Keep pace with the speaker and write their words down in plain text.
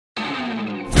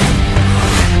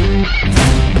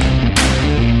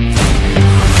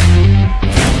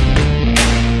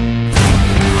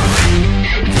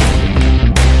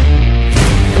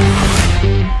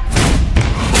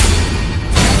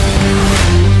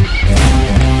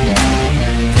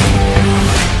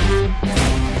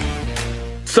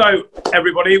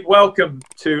everybody. Welcome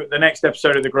to the next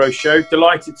episode of The Growth Show.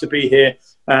 Delighted to be here,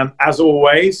 as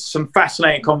always. Some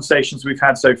fascinating conversations we've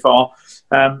had so far.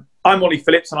 I'm Ollie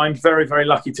Phillips, and I'm very, very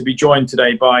lucky to be joined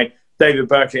today by David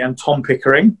Berkeley and Tom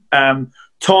Pickering.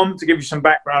 Tom, to give you some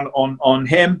background on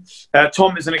him,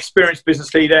 Tom is an experienced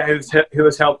business leader who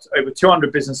has helped over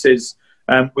 200 businesses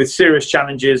with serious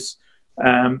challenges,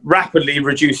 rapidly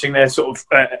reducing their sort of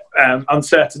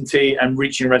uncertainty and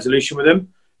reaching resolution with them.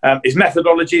 His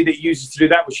methodology that he uses to do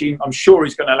that, which I'm sure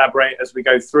he's going to elaborate as we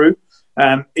go through,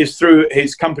 is through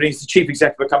his company. He's the chief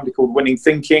executive of a company called Winning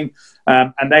Thinking,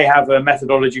 and they have a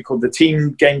methodology called the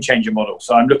Team Game Changer model.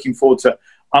 So I'm looking forward to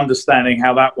understanding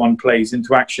how that one plays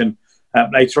into action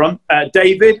later on.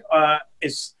 David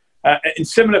is in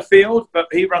similar field, but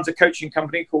he runs a coaching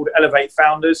company called Elevate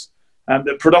Founders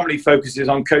that predominantly focuses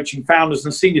on coaching founders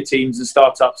and senior teams and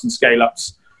startups and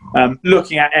scale-ups,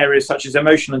 looking at areas such as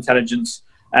emotional intelligence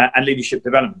and leadership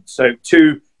development. So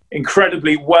two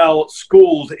incredibly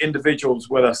well-schooled individuals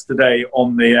with us today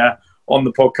on the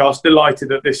podcast. Delighted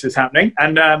that this is happening.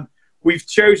 And we've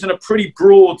chosen a pretty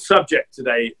broad subject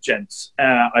today, gents,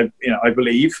 I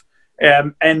believe,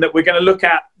 and that we're going to look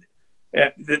at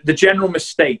the general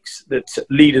mistakes that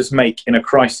leaders make in a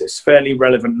crisis, fairly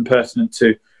relevant and pertinent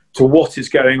to what is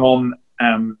going on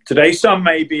today. Some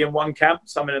may be in one camp,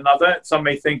 some in another. Some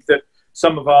may think that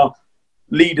some of our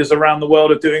leaders around the world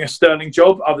are doing a sterling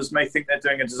job. Others may think they're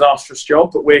doing a disastrous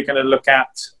job, but we're going to look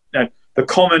at the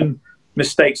common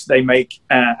mistakes they make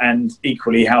and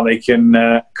equally how they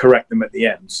can correct them at the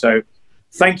end. So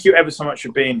thank you ever so much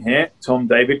for being here, Tom,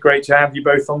 David. Great to have you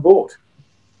both on board.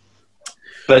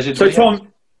 Pleasure to be here.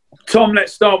 Tom,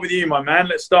 let's start with you, my man.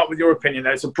 Let's start with your opinion.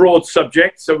 It's a broad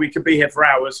subject, so we could be here for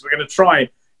hours. We're going to try and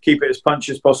keep it as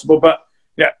punchy as possible. But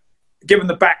yeah, given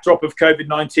the backdrop of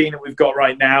COVID-19 that we've got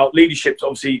right now, leadership's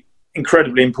obviously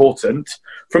incredibly important.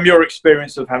 From your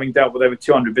experience of having dealt with over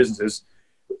 200 businesses,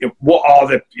 what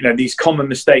are these common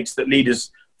mistakes that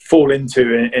leaders fall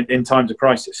into in times of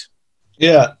crisis?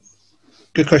 Yeah,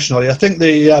 good question, Ollie. I think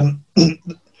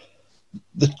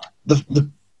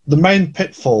the main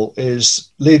pitfall is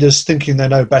leaders thinking they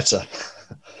know better,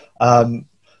 and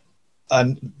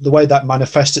the way that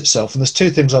manifests itself. And there's two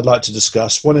things I'd like to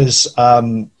discuss. One is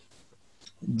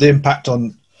the impact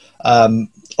on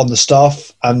the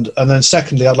staff, and then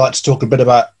secondly, I'd like to talk a bit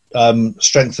about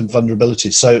strength and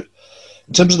vulnerability. So,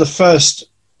 in terms of the first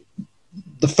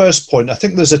point, I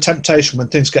think there's a temptation when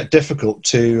things get difficult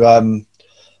to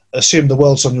assume the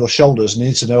world's on your shoulders and you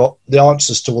need to know the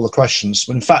answers to all the questions.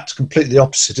 When in fact, completely the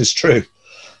opposite is true.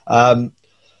 The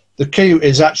key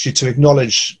is actually to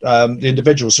acknowledge the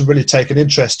individuals and really take an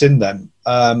interest in them,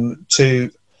 to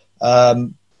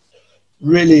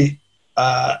really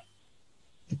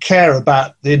care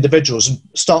about the individuals and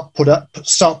start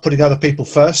putting other people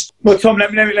first. Well, Tom,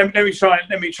 let me try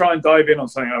and dive in on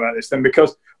something about this then,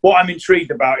 because what I'm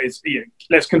intrigued about is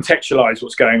let's contextualize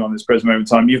what's going on at this present moment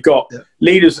in time. You've got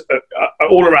leaders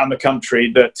all around the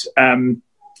country that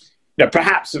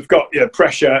perhaps have got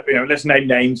pressure. Let's name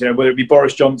names. Whether it be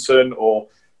Boris Johnson or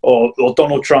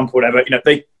Donald Trump or whatever.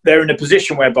 They're in a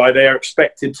position whereby they are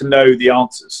expected to know the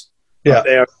answers. Yeah,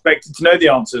 they are expected to know the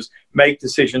answers, make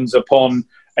decisions upon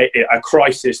a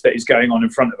crisis that is going on in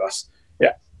front of us.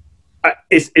 Yeah,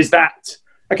 is that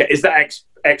okay? Is that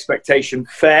expectation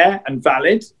fair and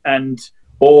valid,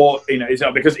 or is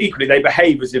that because equally they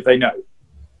behave as if they know?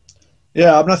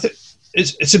 Yeah, I think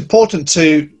it's important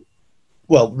to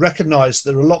recognise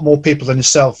there are a lot more people than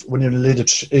yourself when you're in a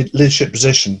leadership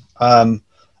position, and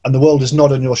the world is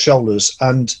not on your shoulders,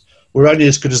 and we're only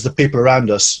as good as the people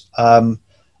around us.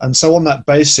 And so on that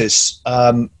basis,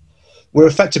 we're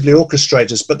effectively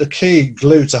orchestrators, but the key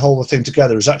glue to hold the thing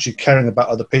together is actually caring about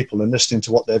other people and listening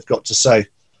to what they've got to say.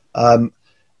 And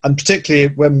particularly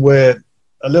when we're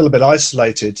a little bit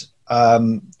isolated,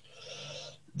 sorry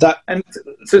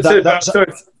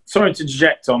to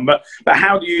interject, Tom, but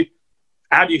how do you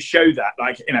show that?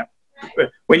 Like,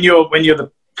 when you're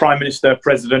the Prime Minister,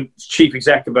 President, Chief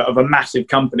Executive of a massive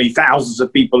company, thousands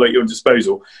of people at your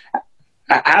disposal,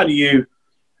 how do you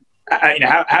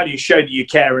show that you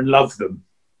care and love them?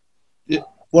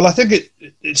 Well, I think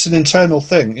it's an internal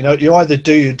thing. You either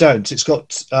do, you don't. It's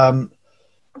got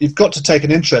you've got to take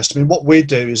an interest. I mean, what we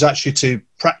do is actually to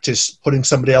practice putting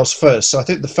somebody else first. So I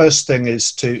think the first thing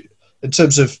is to, in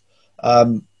terms of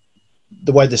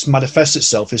the way this manifests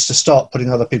itself, is to start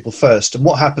putting other people first. And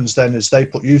what happens then is they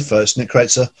put you first, and it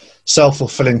creates a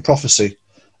self-fulfilling prophecy.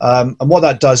 And what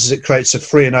that does is it creates a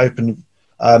free and open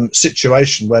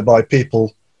situation whereby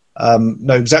people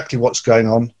know exactly what's going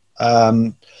on.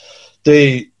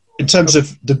 In terms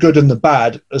of the good and the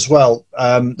bad as well,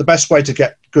 the best way to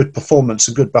get good performance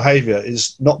and good behaviour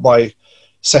is not by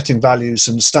setting values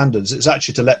and standards. It's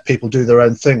actually to let people do their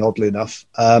own thing, oddly enough,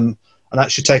 and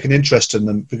actually take an interest in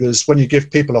them. Because when you give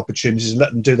people opportunities and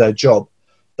let them do their job,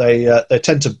 they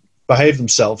tend to behave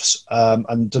themselves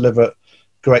and deliver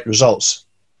great results.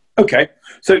 Okay,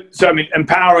 so I mean,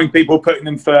 empowering people, putting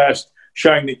them first,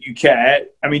 showing that you care.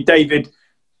 I mean, David,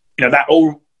 that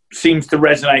all seems to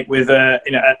resonate with a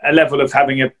level of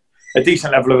having a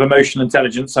decent level of emotional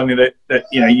intelligence, something that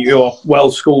you're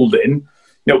well schooled in.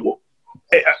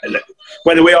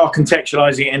 Whether we are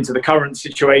contextualizing it into the current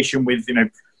situation with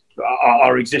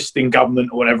our existing government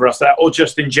or whatever else, or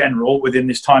just in general within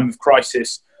this time of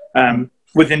crisis,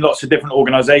 within lots of different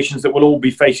organisations that will all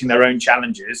be facing their own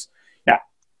challenges.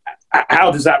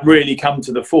 How does that really come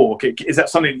to the fore? Is that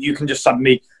something that you can just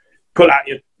suddenly pull out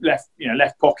your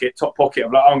left pocket, top pocket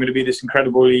of I'm going to be this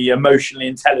incredibly emotionally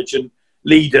intelligent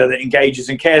leader that engages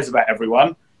and cares about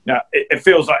everyone? It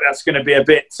feels like that's going to be a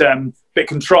bit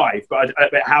contrived. But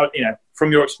how,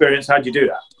 from your experience, how do you do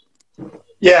that?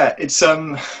 Yeah, it's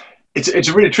a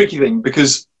really tricky thing,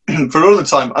 because for a lot of the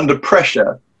time under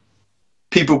pressure,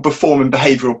 people perform in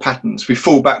behavioural patterns. We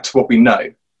fall back to what we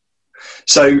know.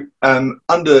 So a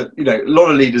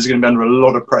lot of leaders are going to be under a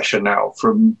lot of pressure now,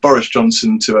 from Boris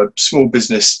Johnson to a small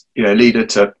business leader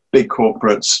to big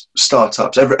corporates,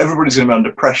 startups. Everybody's going to be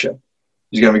under pressure.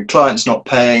 There's going to be clients not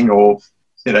paying, or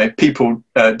people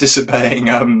disobeying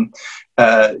the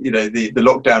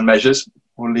lockdown measures.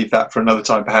 We'll leave that for another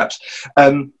time, perhaps.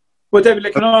 Well,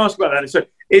 David, can I ask about that? So,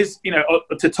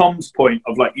 to Tom's point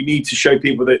of you need to show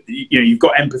people that you've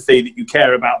got empathy, that you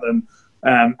care about them,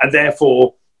 and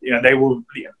therefore they will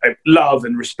love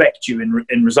and respect you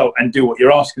in result and do what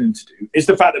you're asking them to do. Is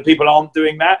the fact that people aren't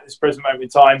doing that at this present moment in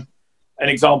time an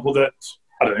example that,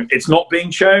 I don't know, it's not being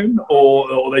shown,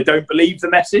 or they don't believe the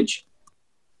message?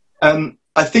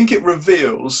 I think it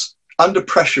reveals, under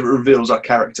pressure, it reveals our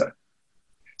character.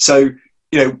 So,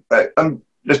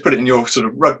 let's put it in your sort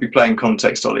of rugby playing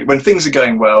context, Ollie. When things are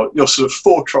going well, you're sort of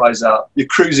 4 tries out, you're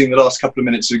cruising the last couple of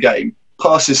minutes of the game,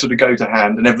 passes sort of go to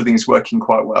hand, and everything's working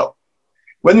quite well.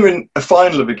 When you're in a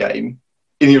final of a game,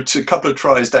 and you're a couple of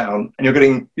tries down, and you're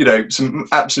getting, some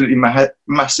absolutely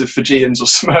massive Fijians or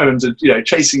Samoans,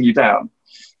 chasing you down,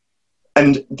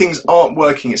 and things aren't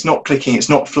working, it's not clicking, it's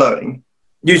not flowing.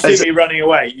 You see me running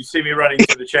away. You see me running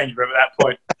to the change room at that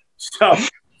point.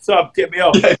 Sub, get me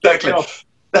off. Yeah, exactly.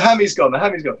 The hammy's gone.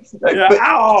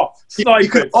 Yeah,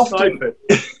 sniper.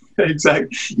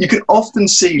 Exactly. You can often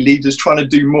see leaders trying to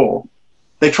do more.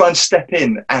 They try and step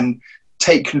in and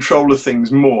take control of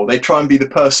things more. They try and be the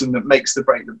person that makes the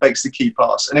break, that makes the key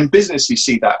pass. And in business, you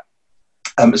see that,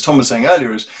 as Tom was saying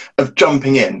earlier, of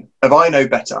jumping in, of I know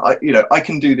better. I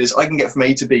can do this. I can get from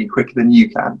A to B quicker than you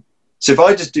can. So if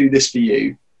I just do this for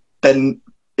you, then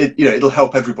it'll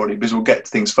help everybody, because we'll get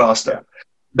things faster.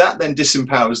 That then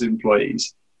disempowers the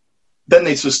employees. Then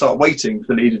they sort of start waiting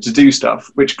for the leader to do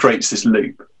stuff, which creates this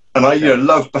loop. And I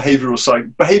love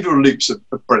behavioural loops are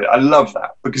brilliant. I love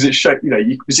that, because it shows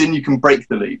you can break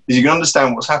the loop. Because you can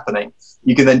understand what's happening,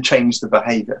 you can then change the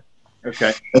behaviour.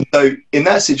 Okay. And so in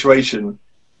that situation,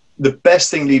 the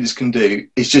best thing leaders can do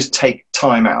is just take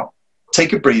time out.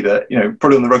 Take a breather,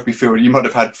 probably on the rugby field, you might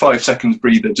have had 5 seconds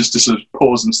breather just to sort of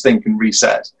pause and think and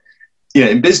reset.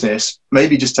 In business,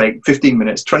 maybe just take 15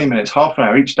 minutes, 20 minutes, half an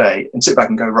hour each day, and sit back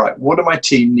and go, right, what do my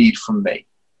team need from me?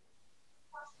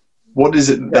 What is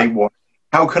it that they want?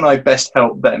 How can I best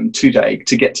help them today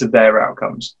to get to their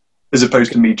outcomes, as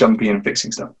opposed to me jumping in and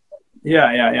fixing stuff?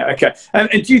 Yeah. Okay. And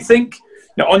do you think,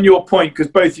 on your point, because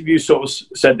both of you sort of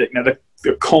said that,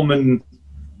 a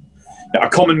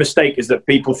common mistake is that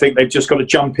people think they've just got to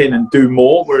jump in and do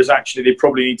more, whereas actually they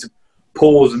probably need to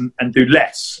pause and do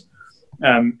less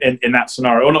in that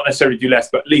scenario, or not necessarily do less,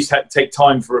 but at least take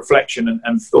time for reflection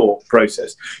and thought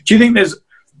process. Do you think there's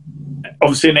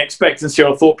obviously an expectancy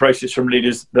or thought process from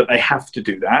leaders that they have to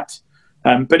do that,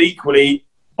 but equally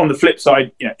on the flip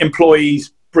side,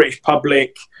 employees, British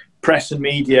public, press and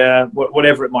media,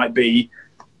 whatever it might be,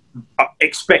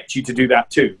 expect you to do that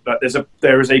too? But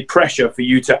there is a pressure for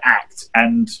you to act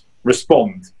and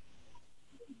respond.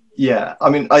 Yeah, I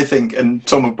mean, I think, and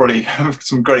Tom will probably have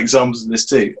some great examples of this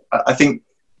too. I think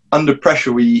under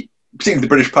pressure, particularly the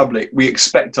British public, we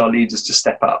expect our leaders to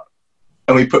step up,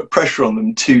 and we put pressure on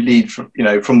them to lead from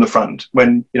the front.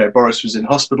 When Boris was in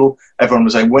hospital, everyone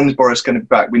was saying, "When's Boris going to be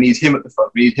back? We need him at the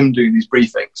front. We need him doing these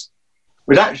briefings."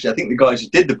 But actually, I think the guys who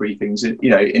did the briefings,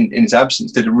 in his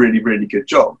absence, did a really, really good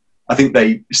job. I think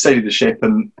they steadied the ship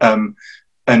and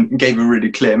gave a really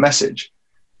clear message.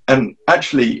 And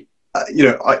actually,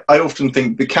 I often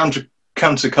think the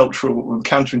countercultural,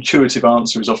 counterintuitive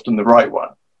answer is often the right one.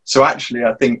 So actually,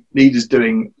 I think leaders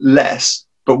doing less,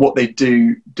 but what they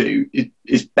do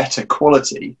is better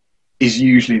quality, is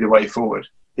usually the way forward.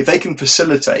 If they can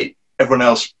facilitate everyone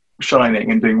else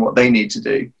shining and doing what they need to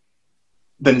do,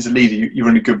 then as a leader, you're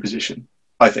in a good position,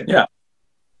 I think. Yeah.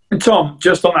 And Tom,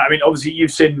 just on that, I mean, obviously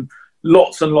you've seen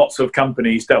lots and lots of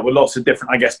companies dealt with lots of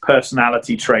different, I guess,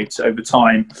 personality traits over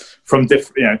time from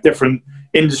different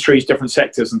industries, different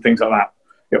sectors, and things like that.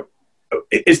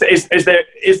 Is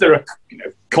there a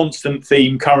constant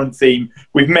theme, current theme?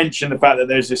 We've mentioned the fact that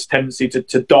there's this tendency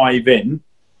to dive in.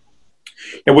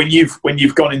 When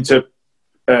you've gone into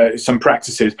some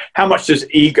practices, how much does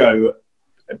ego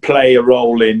play a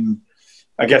role in,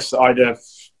 I guess, either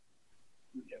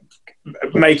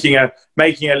making a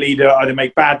leader either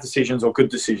make bad decisions or good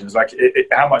decisions? Like,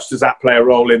 how much does that play a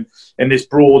role in this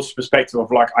broad perspective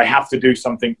of, like, I have to do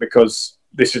something because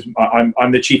this is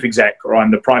I'm the chief exec, or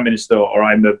I'm the prime minister, or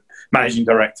I'm the managing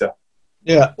director?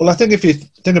 Yeah, well, I think if you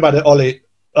think about it, Ollie,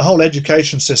 the whole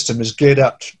education system is geared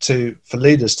up for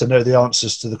leaders to know the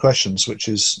answers to the questions, which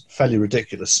is fairly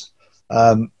ridiculous.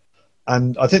 And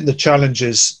I think the challenge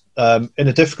is, in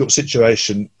a difficult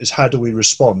situation, is how do we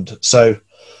respond? So,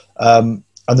 and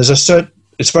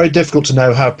it's very difficult to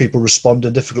know how people respond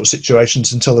in difficult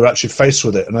situations until they're actually faced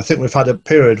with it. And I think we've had a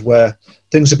period where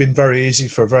things have been very easy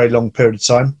for a very long period of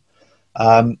time.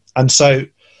 So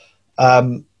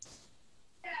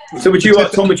would you,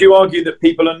 Tom, would you argue that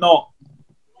people are not,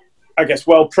 I guess,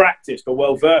 well practiced or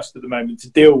well versed at the moment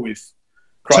to deal with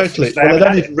crisis? Totally. Well, they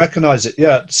don't even recognise it.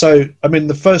 Yeah. So, I mean,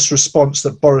 the first response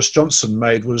that Boris Johnson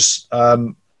made was,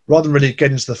 rather than really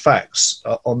getting into the facts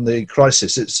on the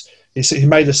crisis, he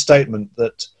made a statement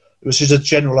that it was just a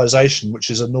generalisation, which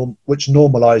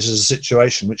normalises a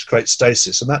situation, which creates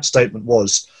stasis. And that statement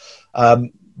was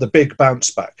the big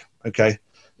bounce back. Okay.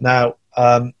 Now,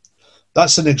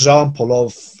 that's an example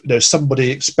of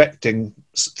somebody expecting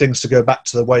things to go back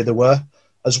to the way they were,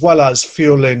 as well as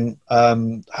fueling,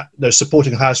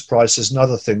 supporting house prices and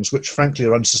other things, which frankly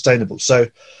are unsustainable. So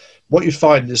what you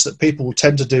find is that people will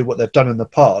tend to do what they've done in the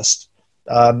past,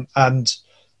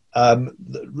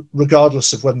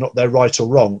 regardless of whether or not they're right or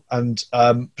wrong. And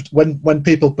when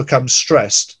people become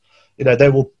stressed, they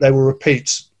will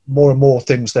repeat more and more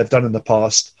things they've done in the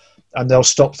past, and they'll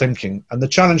stop thinking. And the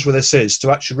challenge with this is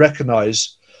to actually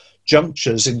recognise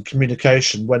junctures in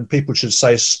communication when people should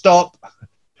say stop.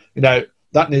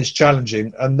 That needs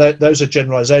challenging, and those are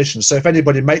generalisations. So if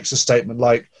anybody makes a statement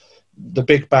like the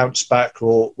big bounce back,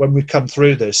 or when we come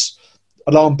through this,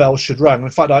 alarm bells should ring. In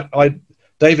fact,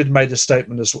 David made a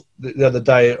statement the other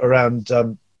day around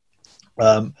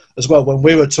as well when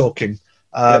we were talking,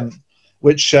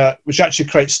 which actually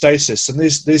creates stasis. And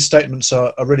these statements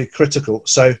are really critical.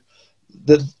 So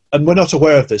and we're not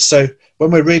aware of this. So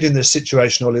when we're reading this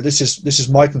situation, Ollie, this is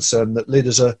my concern, that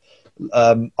leaders are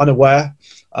unaware.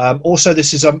 Also,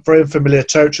 this is very unfamiliar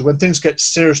territory. When things get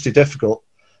seriously difficult,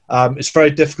 it's very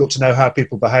difficult to know how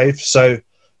people behave. So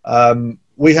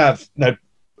we have,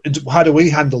 how do we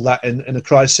handle that in a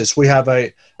crisis? We have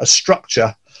a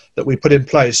structure that we put in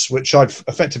place, which I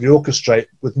effectively orchestrate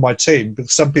with my team,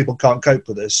 because some people can't cope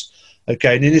with this.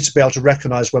 Okay, and you need to be able to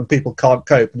recognise when people can't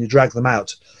cope, and you drag them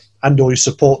out, and/or you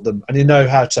support them, and you know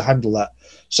how to handle that.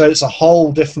 So it's a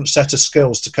whole different set of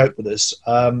skills to cope with this.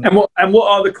 And what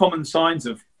are the common signs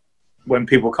of when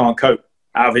people can't cope?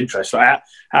 Out of interest, like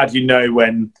how do you know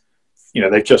when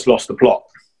they've just lost the plot?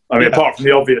 I mean, apart from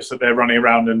the obvious that they're running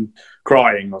around and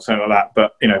crying or something like that,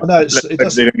 but let's get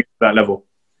to that level.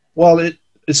 Well,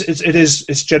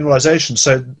 it's generalisation.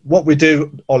 So what we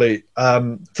do, Ollie,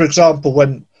 for example,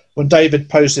 when David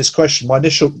posed this question,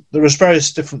 there was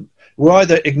various different. We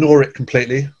either ignore it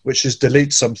completely, which is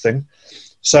delete something.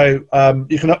 So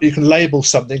you can label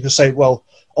something. You can say, well,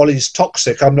 Ollie's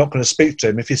toxic, I'm not going to speak to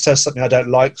him if he says something I don't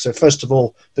like. So first of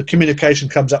all, the communication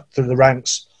comes up through the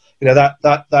ranks.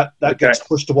 That gets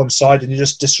pushed to one side, and you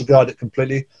just disregard it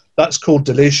completely. That's called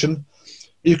deletion.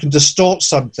 You can distort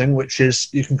something, which is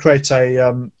you can create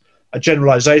a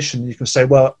generalization. You can say,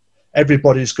 well,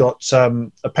 everybody's got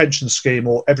a pension scheme,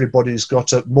 or everybody's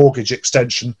got a mortgage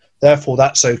extension, therefore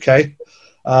that's okay.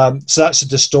 So that's a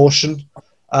distortion.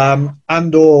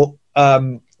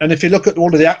 And if you look at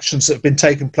all of the actions that have been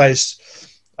taking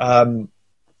place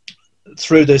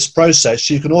through this process,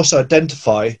 you can also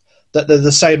identify that they're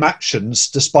the same actions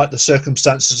despite the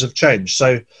circumstances have changed.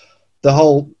 So the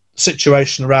whole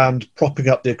situation around propping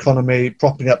up the economy,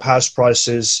 propping up house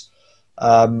prices,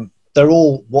 they're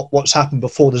all what's happened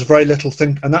before. There's very little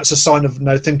and that's a sign of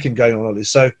no thinking going on, Ollie.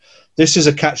 So this is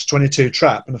a catch-22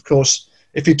 trap. And of course,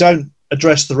 if you don't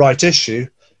address the right issue,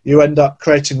 you end up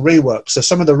creating rework. So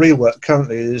some of the rework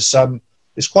currently is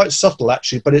It's quite subtle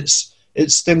actually, but it's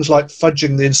things like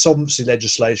fudging the insolvency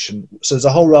legislation. So there's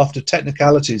a whole raft of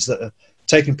technicalities that are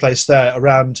taking place there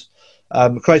around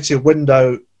creating a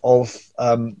window of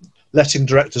letting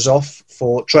directors off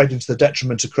for trading to the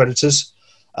detriment of creditors.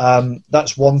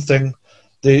 That's one thing.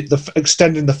 The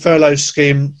extending the furlough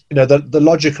scheme, the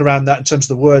logic around that in terms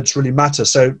of the words really matter.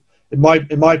 So in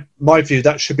my view,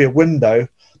 that should be a window,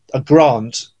 a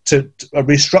grant, to a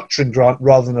restructuring grant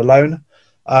rather than a loan,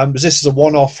 because this is a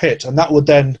one-off hit, and that would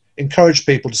then encourage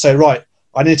people to say, right,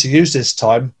 I need to use this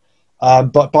time,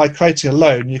 but by creating a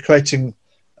loan, you're creating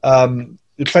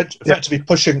effectively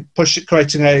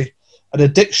creating an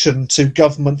addiction to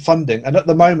government funding. And at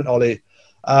the moment, Ollie,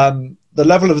 the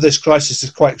level of this crisis is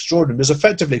quite extraordinary, because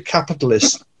effectively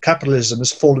capitalism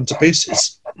has fallen to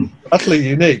pieces, utterly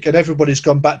unique, and everybody's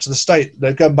gone back to the state.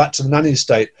 They're going back to the nanny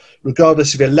state,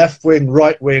 regardless if you're left wing,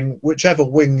 right wing, whichever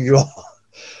wing you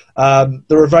are.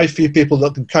 There are very few people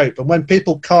that can cope, and when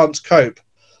people can't cope,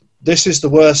 this is the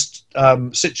worst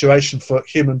situation for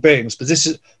human beings. But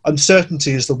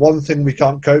uncertainty is the one thing we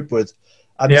can't cope with,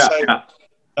 and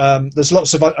there's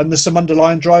lots of there's some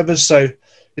underlying drivers. So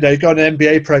you go on an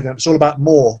MBA program, it's all about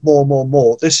more.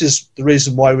 This is the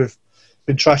reason why we've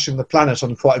been trashing the planet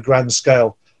on quite a grand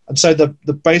scale. And so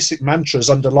the basic mantras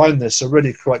underlying this are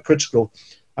really quite critical.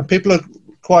 And people are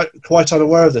quite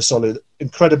unaware of this, Ollie,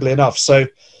 incredibly enough. So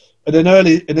in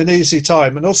an easy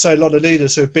time, and also a lot of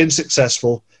leaders who have been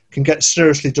successful can get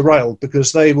seriously derailed,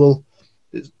 because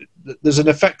there's an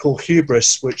effect called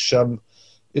hubris, which,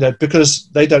 because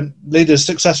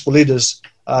successful leaders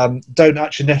don't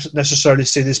actually necessarily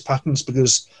see these patterns,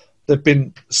 because they've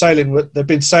been sailing with a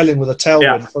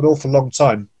tailwind for an awful long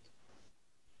time.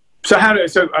 So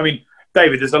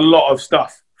David, there's a lot of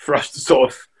stuff for us to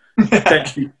sort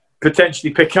of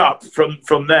potentially pick up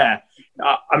from there.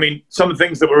 Some of the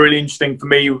things that were really interesting for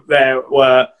me there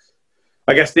were,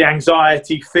 I guess, the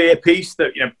anxiety, fear piece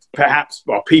that perhaps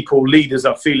leaders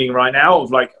are feeling right now,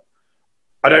 of like,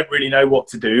 I don't really know what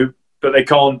to do, but they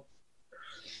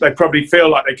probably feel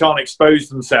like they can't expose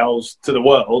themselves to the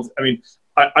world.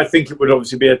 I think it would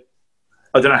obviously be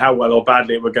I don't know how well or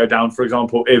badly it would go down, for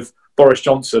example, if Boris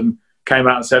Johnson came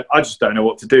out and said, I just don't know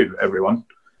what to do, everyone.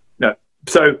 No.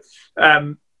 So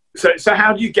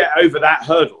how do you get over that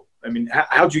hurdle?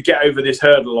 How do you get over this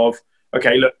hurdle of,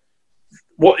 okay, look,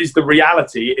 what is the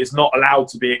reality is not allowed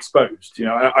to be exposed,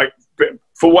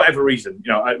 for whatever reason,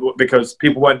 because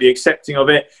people won't be accepting of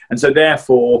it. And so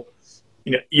therefore,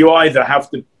 you either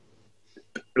have to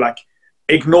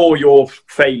ignore your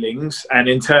failings and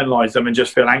internalize them and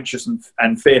just feel anxious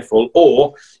and fearful,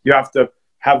 or you have to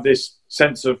have this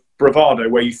sense of bravado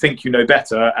where you think you know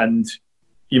better and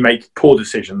you make poor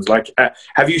decisions.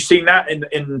 Have you seen that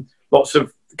in lots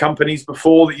of companies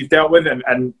before that you've dealt with,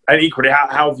 and equally,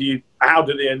 how do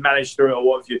they manage through it,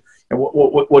 or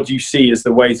what do you see as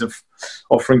the ways of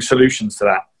offering solutions to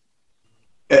that?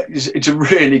 It's a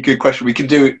really good question. We can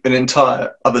do an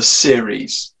entire other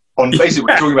series on basically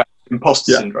we're talking about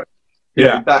imposter syndrome.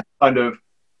 That kind of,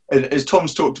 as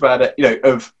Tom's talked about it,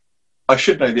 of I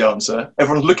should know the answer.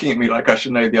 Everyone's looking at me like I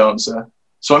should know the answer,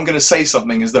 so I'm going to say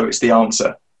something as though it's the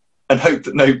answer, and hope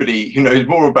that nobody who knows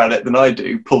more about it than I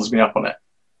do pulls me up on it.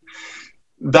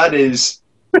 That is,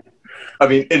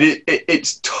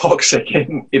 it's toxic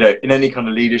in any kind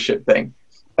of leadership thing.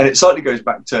 And it slightly goes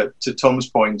back to Tom's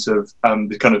point of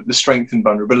the kind of the strength and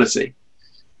vulnerability,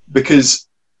 because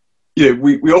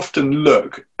we often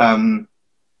look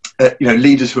at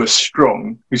leaders who are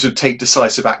strong, who sort of take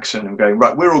decisive action and going,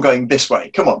 right, we're all going this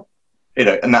way, come on,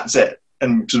 and that's it,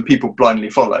 and sort of people blindly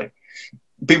follow.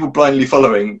 People blindly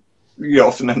following,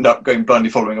 often end up going blindly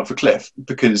following off a cliff,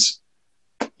 because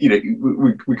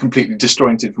we're completely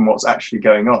disjointed from what's actually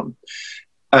going on.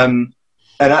 And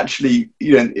actually,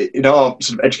 in our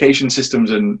sort of education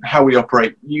systems and how we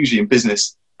operate usually in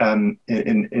business in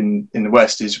the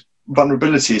West, is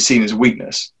vulnerability is seen as a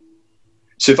weakness.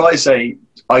 So if I say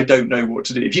I don't know what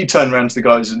to do, if you turn around to the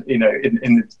guys in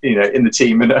the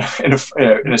team in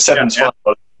a sevens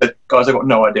final, guys, I've got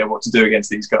no idea what to do against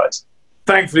these guys.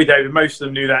 Thankfully, David, most of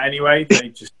them knew that anyway. They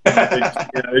just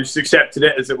just accepted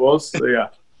it as it was. So yeah,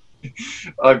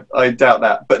 I doubt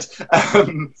that, but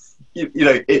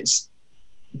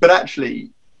But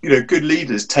actually, good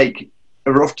leaders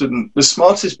are often the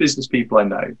smartest business people I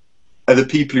know are the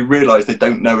people who realise they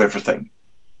don't know everything.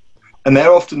 And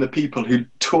they're often the people who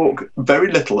talk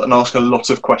very little and ask a lot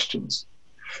of questions,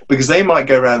 because they might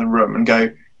go around the room and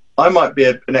go, I might be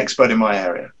an expert in my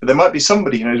area, but there might be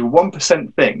somebody who knows a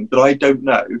 1% thing that I don't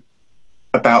know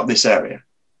about this area.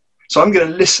 So I'm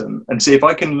going to listen and see if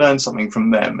I can learn something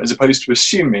from them, as opposed to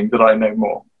assuming that I know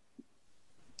more.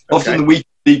 Often the weak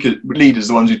leaders are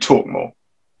the ones who talk more.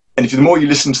 And the more you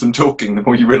listen to them talking, the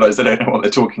more you realise they don't know what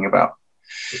they're talking about.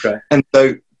 Okay. And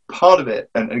so part of it,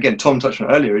 and again, Tom touched on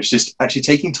it earlier, is just actually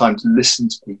taking time to listen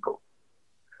to people.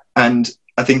 And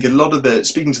I think a lot of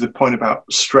speaking to the point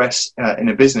about stress in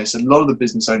a business, a lot of the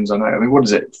business owners I know, I mean, what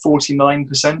is it?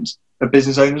 49% of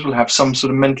business owners will have some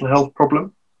sort of mental health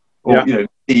problem, or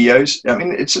CEOs. I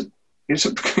mean, it's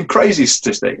a crazy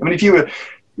statistic. I mean, if you were,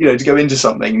 to go into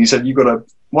something and you said you've got a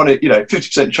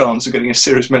 50% chance of getting a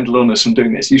serious mental illness from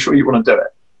doing this, you sure you want to do it?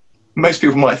 Most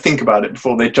people might think about it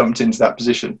before they jumped into that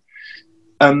position.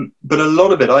 But a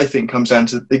lot of it, I think, comes down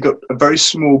to they've got a very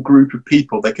small group of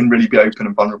people they can really be open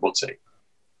and vulnerable to.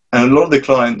 And a lot of the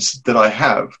clients that I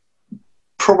have,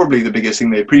 probably the biggest thing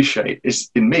they appreciate is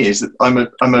that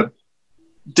I'm a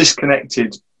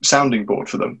disconnected sounding board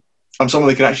for them. I'm someone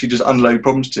they can actually just unload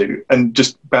problems to and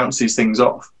just bounce these things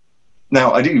off.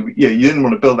 Now, you then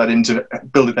want to build that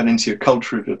into your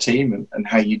culture of your team and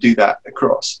how you do that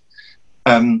across.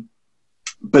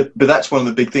 But that's one of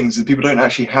the big things, that people don't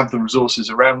actually have the resources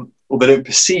around, or they don't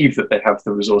perceive that they have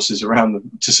the resources around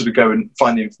them to sort of go and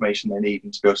find the information they need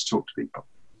and to be able to talk to people.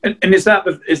 And is that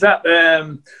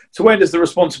so where does the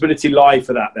responsibility lie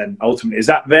for that then, ultimately? Is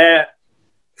that their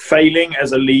failing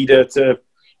as a leader to,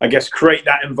 I guess, create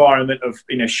that environment of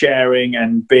sharing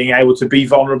and being able to be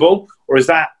vulnerable, or is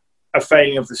that a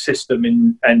failing of the system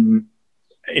in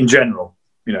general?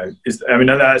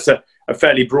 That's a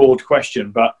fairly broad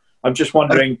question, but I'm just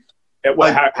wondering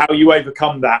how you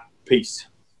overcome that piece.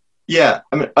 Yeah,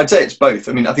 I mean, I'd say it's both.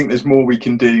 I mean, I think there's more we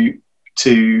can do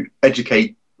to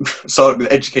educate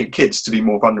kids to be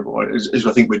more vulnerable, as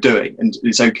I think we're doing, and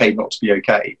it's okay not to be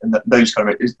okay, and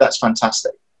that's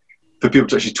fantastic for people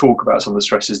to actually talk about some of the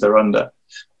stresses they're under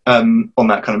on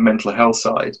that kind of mental health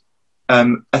side.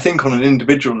 I think on an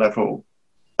individual level,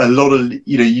 a lot of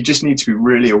you just need to be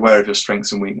really aware of your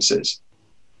strengths and weaknesses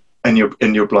and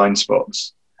your blind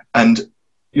spots. And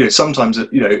sometimes a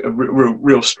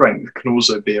real strength can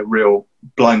also be a real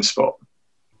blind spot.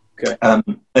 Okay.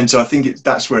 And so I think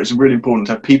that's where it's really important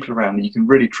to have people around that you can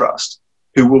really trust,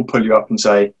 who will pull you up and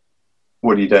say,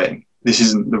 "What are you doing? This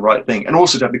isn't the right thing." And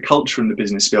also to have the culture in the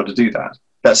business to be able to do that.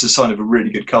 That's a sign of a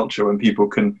really good culture, when people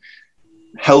can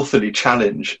healthily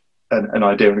challenge an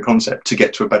idea and a concept to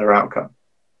get to a better outcome.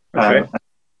 Okay.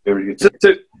 Really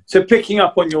good. So picking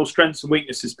up on your strengths and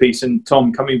weaknesses piece, and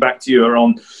Tom, coming back to you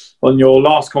on your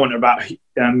last comment about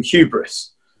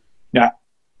hubris. Now,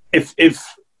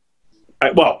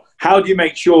 how do you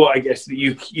make sure, I guess, that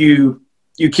you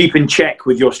keep in check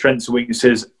with your strengths and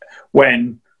weaknesses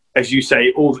when, as you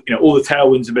say, all the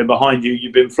tailwinds have been behind you,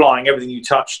 you've been flying, everything you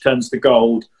touch turns to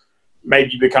gold,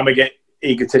 maybe you become a bit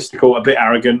egotistical, a bit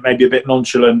arrogant, maybe a bit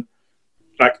nonchalant.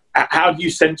 Like, how do you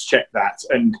sense check that?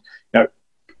 And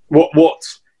what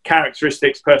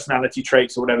characteristics, personality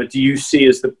traits, or whatever, do you see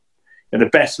as the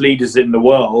best leaders in the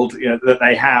world that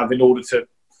they have in order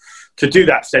to do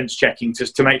that sense checking,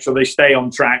 to make sure they stay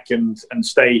on track and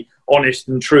stay honest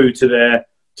and true to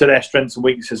their strengths and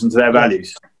weaknesses and to their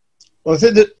values? Well, I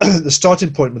think that the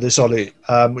starting point with this, Ollie,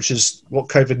 which is what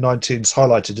COVID-19's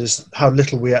highlighted, is how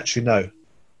little we actually know.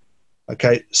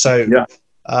 Okay, so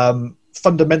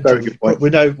fundamentally, we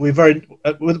know when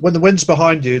the wind's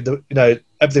behind you,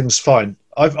 everything's fine.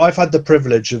 I've had the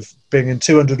privilege of being in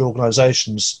 200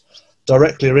 organisations,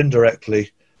 directly or indirectly,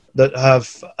 that have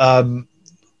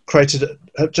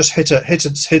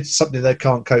hit something they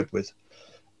can't cope with.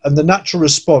 And the natural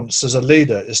response as a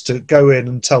leader is to go in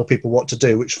and tell people what to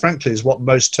do, which frankly is what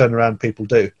most turnaround people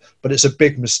do. But it's a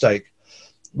big mistake.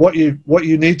 What you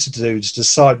need to do is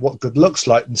decide what good looks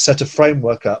like and set a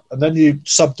framework up. And then you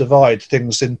subdivide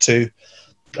things into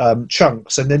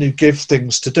chunks, and then you give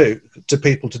things to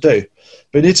people to do.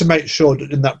 But you need to make sure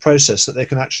that in that process that they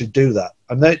can actually do that.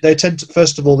 And they tend to,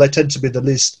 first of all, they tend to be the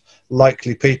least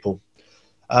likely people.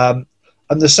 And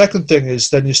the second thing is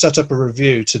then you set up a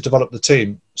review to develop the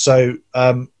team. So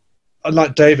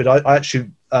unlike David, I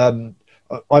actually, I'm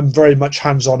very much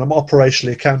hands-on. I'm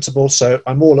operationally accountable. So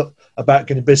I'm all about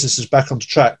getting businesses back onto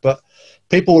track. But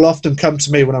people will often come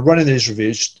to me when I'm running these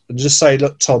reviews and just say,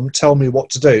 "Look, Tom, tell me what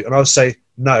to do." And I'll say,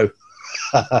 "No."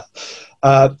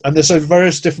 And there's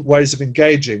various different ways of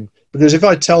engaging, because if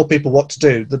I tell people what to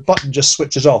do, the button just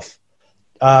switches off.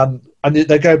 And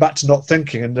they go back to not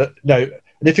thinking. And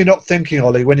and if you're not thinking,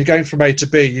 Ollie, when you're going from A to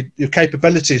B, your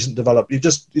capability isn't developed. You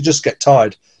just get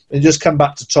tired, and you just come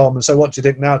back to Tom and say, "What do you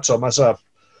think now, Tom?" Myself,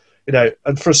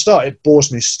 and for a start, it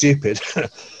bores me stupid.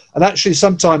 And actually,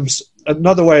 sometimes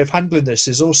another way of handling this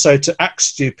is also to act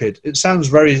stupid. It sounds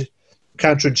very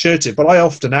counterintuitive, but I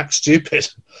often act stupid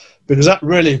because that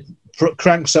really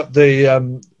cranks up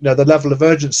the the level of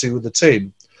urgency with the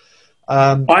team.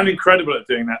 I'm incredible at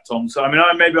doing that, Tom. So I mean,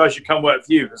 maybe I should come work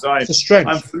for you because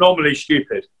I'm phenomenally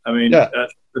stupid. I mean, yeah.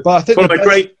 But I think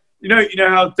great. You know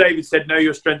how David said, "Know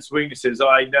your strengths and weaknesses."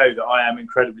 I know that I am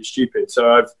incredibly stupid.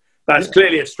 So that's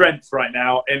clearly a strength right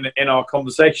now in our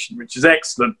conversation, which is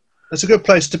excellent. That's a good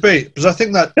place to be, because I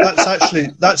think that's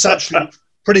actually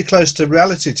pretty close to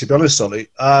reality, to be honest, Ollie.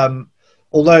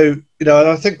 Although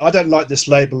I don't like this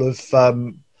label of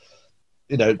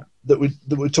that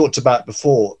we talked about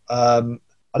before. I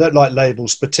don't like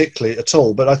labels particularly at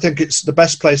all, but I think it's the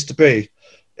best place to be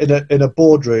in a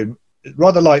boardroom.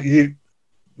 Rather like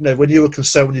when you were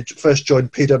concerned when you first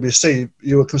joined PwC,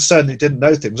 you were concerned that you didn't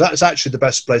know things. That's actually the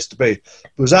best place to be,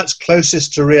 because that's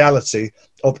closest to reality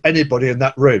of anybody in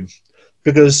that room.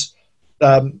 Because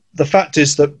the fact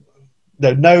is that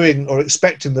knowing or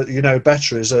expecting that you know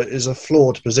better is a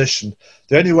flawed position.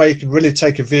 The only way you can really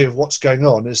take a view of what's going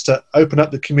on is to open up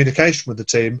the communication with the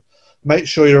team, make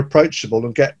sure you're approachable,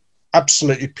 and get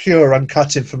absolutely pure,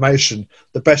 uncut information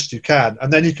the best you can,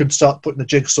 and then you can start putting the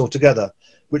jigsaw together,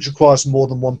 which requires more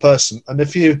than one person. And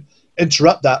if you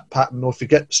interrupt that pattern, or if you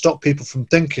stop people from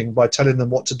thinking by telling them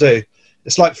what to do,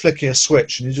 it's like flicking a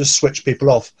switch, and you just switch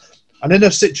people off. And in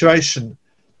a situation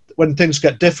when things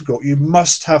get difficult, you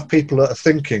must have people that are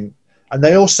thinking, and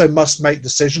they also must make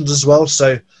decisions as well.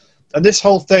 So, and this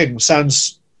whole thing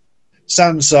sounds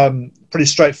pretty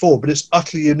straightforward, but it's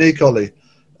utterly unique, Ollie,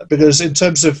 because in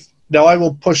terms of, I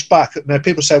will push back.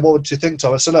 People say, "What do you think,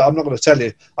 Tom?" I said, "Look, I'm not going to tell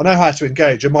you. I know how to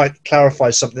engage. I might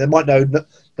clarify something. They might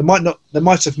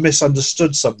have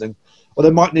misunderstood something, or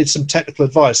they might need some technical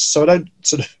advice." So I'm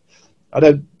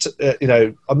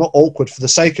not awkward for the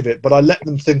sake of it, but I let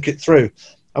them think it through.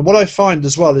 And what I find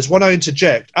as well is when I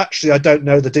interject, actually, I don't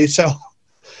know the detail.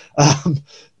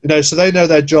 So they know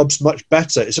their jobs much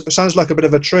better. It sounds like a bit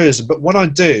of a truism, but when I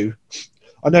do,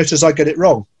 I notice I get it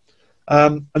wrong.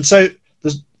 And so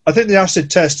I think the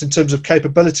acid test in terms of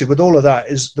capability with all of that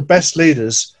is the best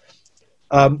leaders.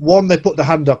 One, they put the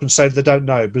hand up and say they don't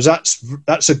know, because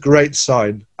that's a great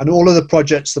sign. And all of the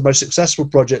projects, the most successful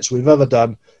projects we've ever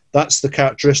done, that's the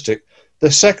characteristic.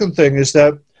 The second thing is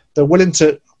they're willing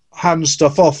to hand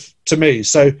stuff off to me.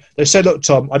 So they say, "Look,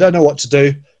 Tom, I don't know what to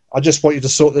do. I just want you to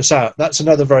sort this out." That's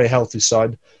another very healthy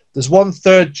sign. There's one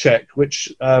third check,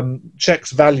 which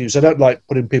checks values. I don't like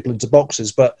putting people into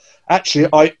boxes, but actually,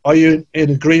 are you in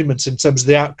agreement in terms of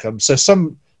the outcome? So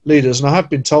some leaders, and I have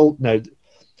been told,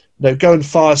 go and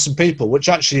fire some people, which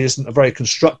actually isn't a very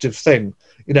constructive thing,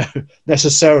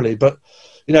 necessarily. But,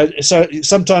 so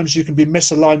sometimes you can be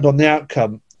misaligned on the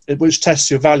outcome, which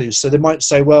tests your values. So they might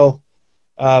say, well,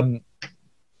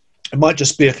 it might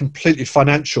just be a completely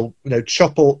financial,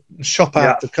 shop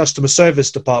out the customer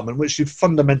service department, which you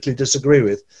fundamentally disagree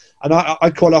with. And I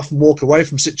quite often walk away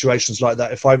from situations like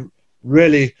that if I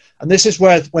really, and this is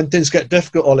where, when things get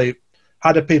difficult, Ollie,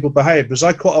 how do people behave? Because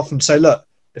I quite often say, look,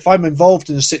 if I'm involved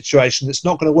in a situation that's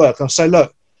not going to work, I'll say,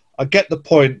 look, I get the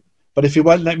point, but if you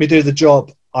won't let me do the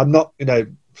job, I'm not,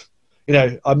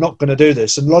 I'm not going to do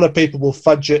this. And a lot of people will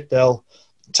fudge it. They'll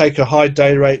take a high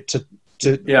day rate to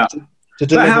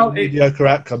deliver mediocre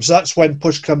outcomes. That's when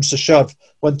push comes to shove.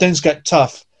 When things get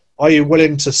tough, are you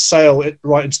willing to sail it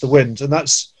right into the wind? And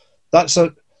that's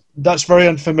very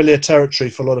unfamiliar territory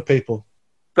for a lot of people.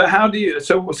 But how do you?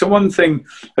 So one thing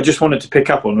I just wanted to pick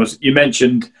up on was you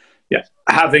mentioned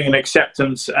having an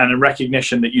acceptance and a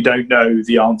recognition that you don't know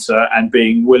the answer, and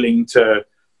being willing to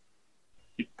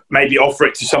maybe offer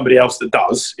it to somebody else that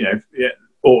does,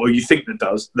 or you think that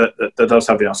does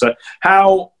have the answer.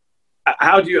 How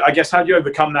do you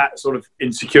overcome that sort of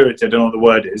insecurity? I don't know what the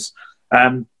word is,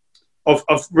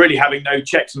 of really having no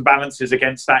checks and balances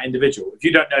against that individual. If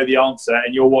you don't know the answer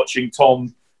and you're watching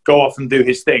Tom go off and do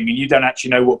his thing, and you don't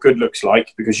actually know what good looks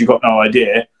like because you've got no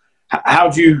idea, how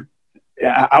do you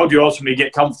ultimately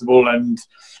get comfortable and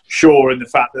sure in the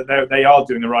fact that they are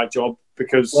doing the right job?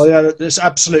 Because there's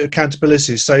absolute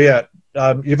accountability. So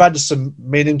you've added some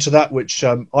meaning to that, which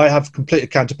I have complete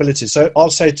accountability. So I'll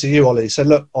say to you, Ollie,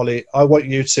 look, Ollie, I want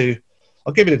you to,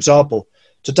 I'll give you an example,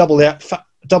 to double the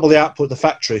output of the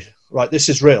factory. Right, this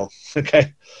is real,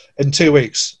 okay, in 2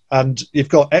 weeks, and you've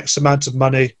got X amount of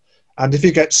money, and if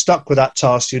you get stuck with that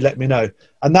task, you let me know.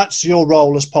 And that's your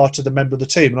role as part of the member of the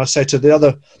team. And I say to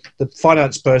the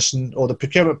finance person or the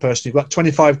procurement person, you've got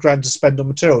 25 grand to spend on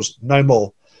materials, no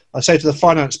more. I say to the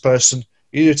finance person,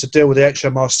 you need to deal with the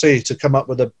HMRC to come up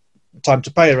with a time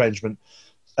to pay arrangement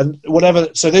and whatever.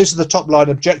 So these are the top line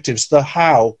objectives. The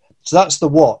how, so that's the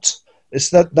what. It's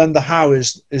that then the how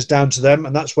is down to them,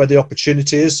 and that's where the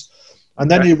opportunity is. And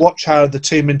then you watch how the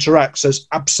team interacts. There's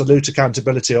absolute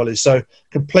accountability, Ollie. So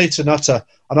complete and utter.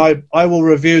 And I will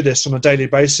review this on a daily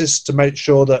basis to make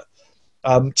sure that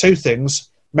two things: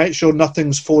 make sure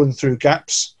nothing's falling through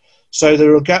gaps. So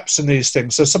there are gaps in these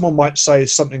things. So someone might say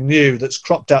something new that's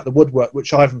cropped out the woodwork,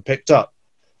 which I haven't picked up,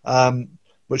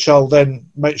 which I'll then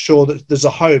make sure that there's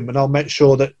a home, and I'll make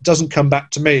sure that it doesn't come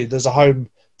back to me. There's a home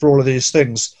for all of these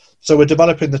things. So we're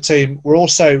developing the team. We're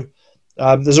also,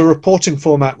 there's a reporting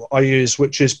format I use,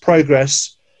 which is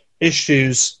progress,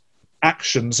 issues,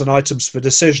 actions, and items for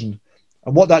decision.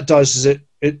 And what that does is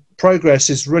progress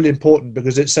is really important,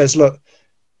 because it says, look,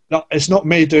 it's not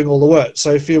me doing all the work.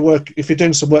 So if you're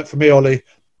doing some work for me, Ollie,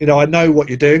 I know what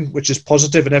you're doing, which is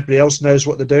positive, and everybody else knows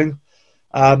what they're doing.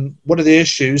 What are the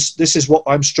issues? This is what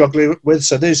I'm struggling with.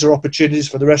 So these are opportunities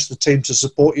for the rest of the team to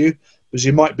support you, because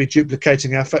you might be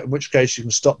duplicating effort, in which case you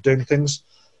can stop doing things.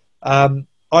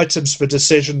 Items for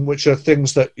decision, which are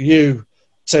things that you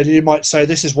might say,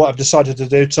 this is what I've decided to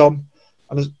do, Tom.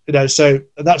 And so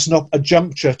that's not a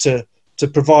juncture to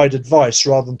provide advice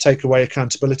rather than take away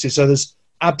accountability. So there's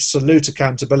absolute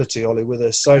accountability, Ollie, with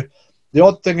this. So the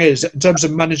odd thing is, in terms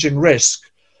of managing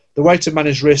risk, the way to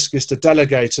manage risk is to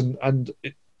delegate, and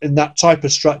in that type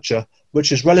of structure,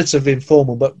 which is relatively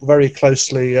informal but very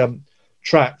closely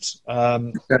tracked.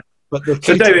 But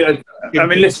so David, I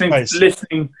mean,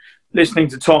 listening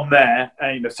to Tom there,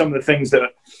 some of the things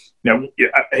that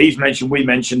he's mentioned, we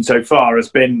mentioned so far, has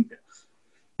been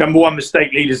number one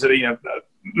mistake leaders that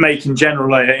make in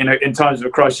general in times of a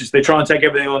crisis. They try and take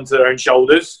everything onto their own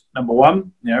shoulders. Number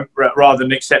one, rather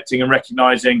than accepting and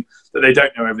recognizing that they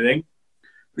don't know everything,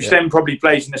 which then probably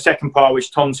plays in the second part,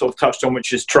 which Tom sort of touched on,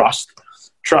 which is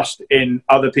trust in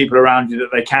other people around you that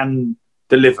they can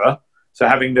deliver. So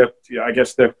having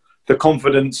the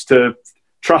confidence to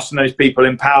trust in those people,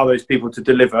 empower those people to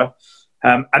deliver,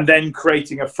 and then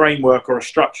creating a framework or a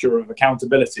structure of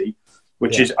accountability,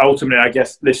 which is ultimately, I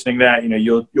guess, listening there,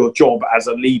 your job as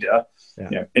a leader,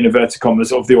 in inverted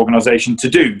commas, of the organisation to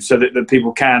do, so that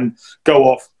people can go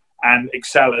off and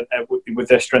excel with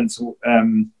their strengths,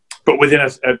 but within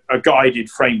a guided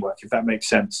framework, if that makes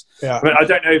sense. Yeah. I mean, I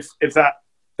don't know if that,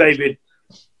 David,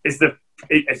 it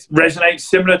resonates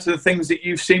similar to the things that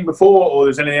you've seen before, or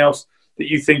there's anything else that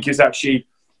you think is actually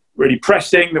really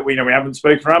pressing that we haven't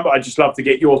spoken around. But I'd just love to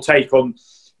get your take on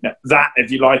that, if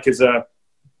you like, as a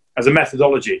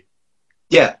methodology.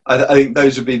 Yeah, I think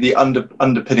those would be the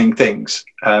underpinning things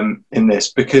in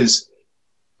this, because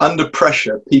under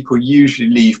pressure, people usually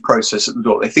leave process at the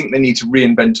door. They think they need to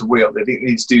reinvent a wheel. They think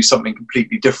they need to do something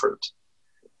completely different.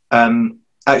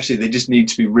 Actually, they just need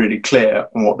to be really clear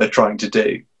on what they're trying to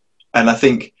do. And I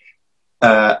think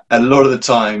a lot of the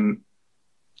time,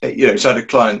 so I had a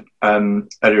client,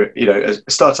 a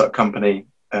startup company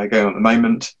going on at the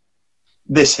moment.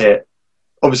 This hit.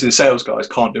 Obviously, the sales guys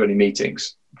can't do any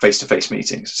meetings, face-to-face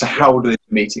meetings. So how do they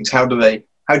do meetings? How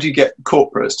do you get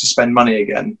corporates to spend money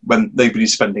again when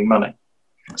nobody's spending money?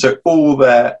 So all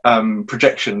their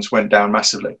projections went down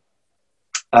massively.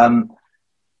 The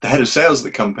head of sales of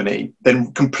the company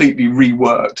then completely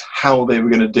reworked how they were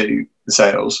going to do the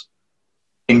sales,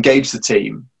 engaged the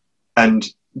team, and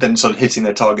then started hitting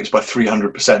their targets by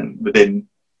 300% within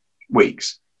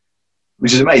weeks,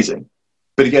 which is amazing.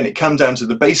 But again, it comes down to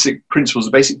the basic principles,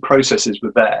 the basic processes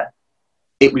were there.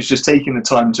 It was just taking the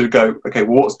time to go, okay,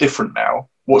 well, what's different now?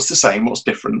 What's the same? What's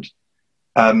different?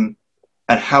 And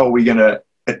how are we going to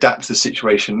adapt to the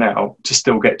situation now to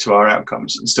still get to our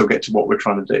outcomes and still get to what we're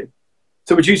trying to do?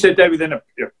 So would you say, David, then a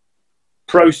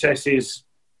process is,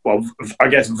 well, I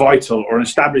guess vital, or an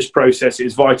established process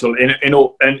is vital in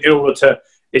order to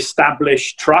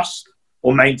establish trust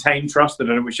or maintain trust? I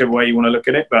don't know whichever way you want to look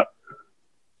at it, but...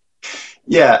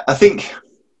 Yeah, I think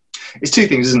it's two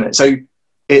things, isn't it? So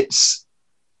it's,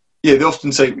 they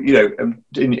often say,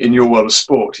 in your world of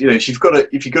sport, if you've got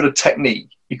a technique,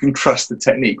 you can trust the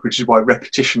technique, which is why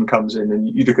repetition comes in. And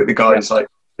you look at the guys like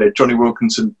Johnny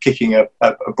Wilkinson kicking a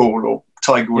ball, or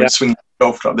Tiger Woods swinging a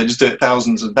golf club. They just do it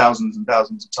thousands and thousands and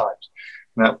thousands of times.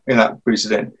 And that brings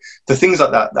it in. The things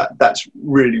like that's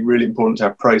really, really important to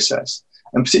have process.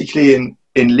 And particularly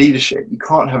in leadership, you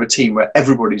can't have a team where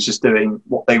everybody's just doing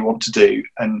what they want to do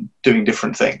and doing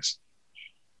different things.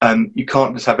 You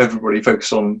can't just have everybody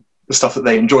focus on the stuff that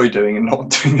they enjoy doing and not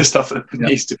doing the stuff that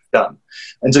needs to be done.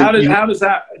 And so how does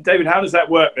that, David, how does that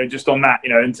work then, just on that,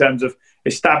 in terms of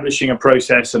establishing a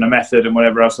process and a method and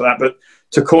whatever else like that? But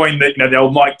to coin the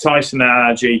old Mike Tyson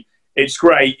analogy, it's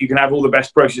great. You can have all the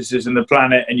best processes in the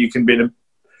planet, and you can be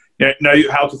know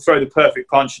how to throw the perfect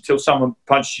punch until someone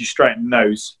punches you straight in the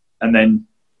nose, and then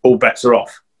all bets are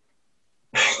off.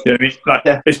 You know what I mean? Like,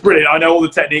 Yeah. It's brilliant. I know all the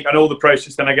technique, I know all the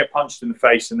process, then I get punched in the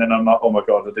face, and then I'm like, oh my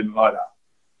God, I didn't like that.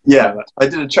 Yeah, I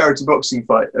did a charity boxing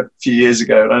fight a few years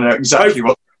ago, and I know exactly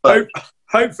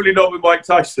Hopefully not with Mike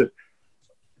Tyson.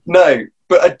 No,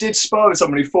 but I did spar with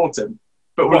someone who fought him.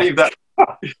 But we'll leave that.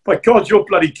 My God, you're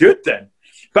bloody good then.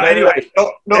 But anyway,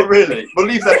 not really. We'll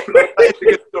leave that. That's a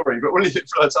good story, but we'll leave it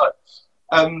for another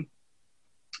time.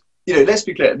 Let's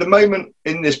be clear. At the moment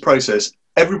in this process,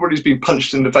 everybody's been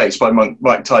punched in the face by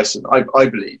Mike Tyson. I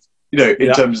believe.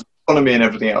 In terms of economy and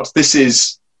everything else, this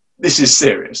is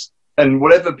serious. And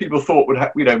whatever people thought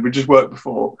would just work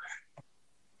before,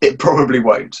 it probably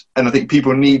won't. And I think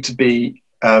people need to be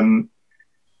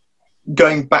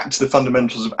going back to the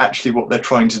fundamentals of actually what they're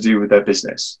trying to do with their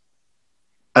business,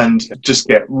 and just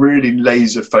get really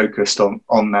laser focused on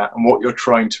that and what you're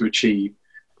trying to achieve.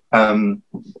 Now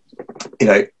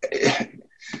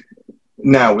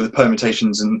with the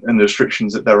permutations and the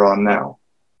restrictions that there are now,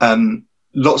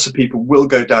 lots of people will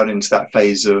go down into that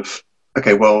phase of,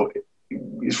 okay, well,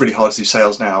 it's really hard to do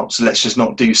sales now, so let's just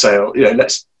not do sale.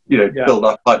 Let's build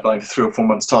our pipeline for 3 or 4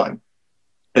 months' time.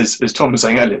 As Tom was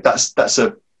saying earlier,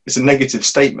 it's a negative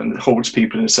statement that holds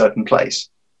people in a certain place.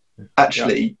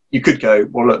 Actually, you could go,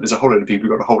 well, look, there's a whole load of people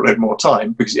who've got a whole load more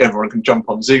time because everyone can jump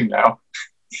on Zoom now,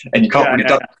 and you can't really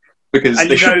do because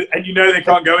they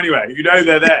can't go anywhere.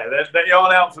 They're there. They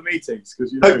aren't out for meetings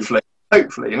because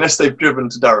hopefully, unless they've driven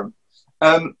to Durham.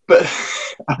 But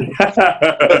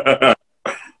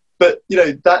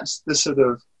that's the sort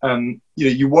of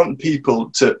you want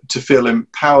people to feel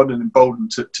empowered and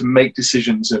emboldened to make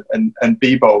decisions and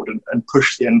be bold and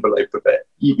push the envelope a bit.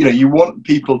 You want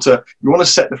people to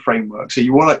set the framework. So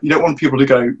you don't want people to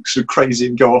go sort of crazy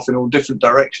and go off in all different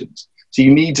directions. So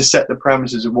you need to set the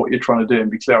parameters of what you're trying to do and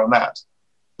be clear on that.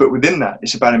 But within that,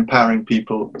 it's about empowering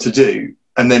people to do,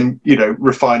 and then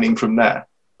refining from there.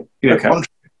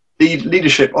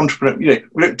 Leadership, entrepreneur.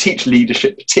 We don't teach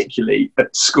leadership particularly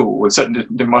at school, certainly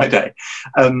in my day.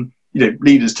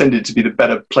 Leaders tended to be the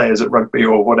better players at rugby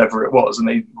or whatever it was,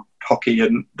 and hockey,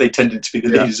 and they tended to be the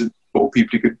leaders or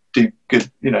people who could do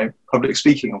good, public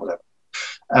speaking or whatever.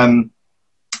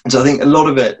 So I think a lot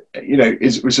of it,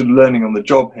 is we're sort of learning on the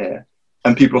job here,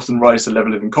 and people often rise to the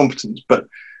level of incompetence. But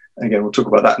again, we'll talk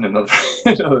about that in another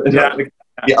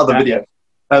other video.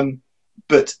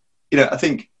 But I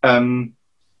think.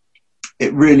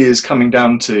 It really is coming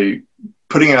down to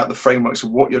putting out the frameworks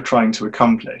of what you're trying to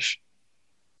accomplish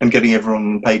and getting everyone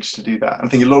on the page to do that. And I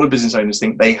think a lot of business owners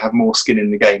think they have more skin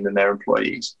in the game than their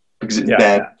employees because it's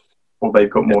or they've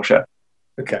got more share.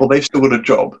 Okay. Or they've still got a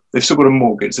job, they've still got a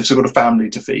mortgage, they've still got a family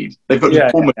to feed. They've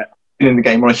got almost skin in the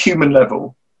game on a human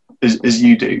level as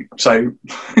you do. So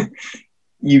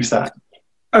use that.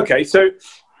 Okay, so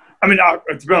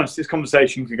to be honest, this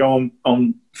conversation could go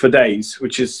on for days,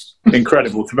 which is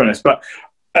incredible, to be honest. But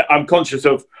I'm conscious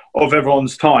of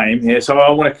everyone's time here, so I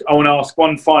want to ask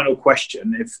one final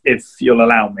question, if you'll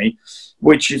allow me,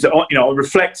 which is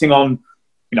reflecting on,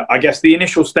 I guess the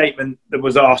initial statement that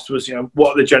was asked was,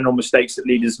 what are the general mistakes that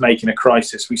leaders make in a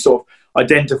crisis? We sort of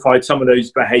identified some of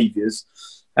those behaviours,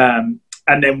 and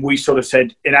then we sort of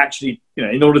said,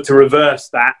 in order to reverse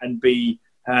that and be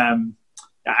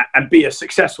a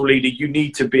successful leader, you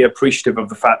need to be appreciative of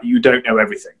the fact that you don't know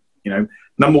everything.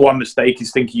 Number one mistake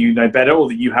is thinking you know better, or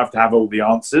that you have to have all the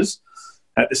answers.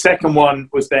 The second one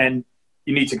was then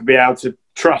you need to be able to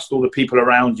trust all the people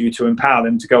around you to empower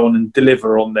them to go on and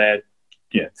deliver on their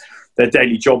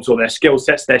daily jobs or their skill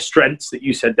sets, their strengths that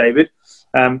you said, David.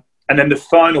 And then the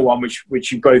final one,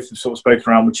 which you both have sort of spoken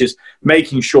around, which is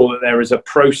making sure that there is a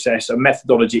process, a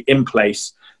methodology in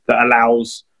place that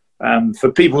allows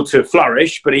for people to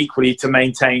flourish, but equally to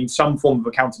maintain some form of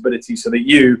accountability so that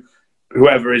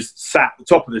whoever is sat at the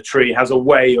top of the tree, has a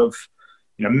way of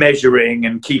measuring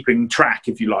and keeping track,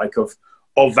 if you like, of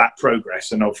that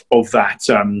progress and of that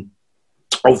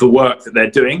of the work that they're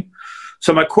doing.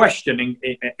 So my question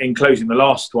in closing, the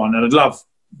last one, and I'd love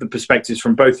the perspectives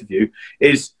from both of you,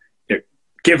 is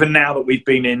given now that we've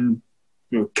been in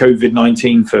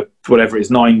COVID-19 for whatever it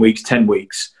is, 9 weeks, 10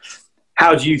 weeks,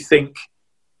 how do you think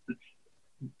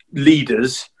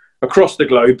leaders across the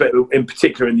globe, but in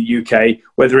particular in the UK,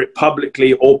 whether it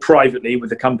publicly or privately with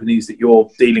the companies that you're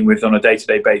dealing with on a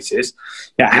day-to-day basis,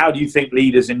 how do you think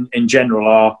leaders in general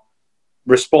are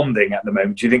responding at the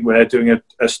moment? Do you think we're doing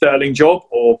a sterling job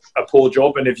or a poor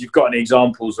job? And if you've got any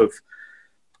examples of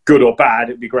good or bad,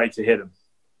 it'd be great to hear them.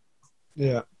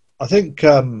 Yeah, I think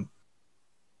I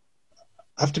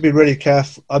have to be really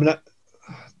careful. I don't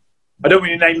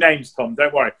want you to name names, Tom.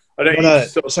 Don't worry. I don't need to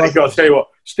sort of say, God, tell you what,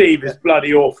 Steve is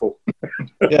bloody awful.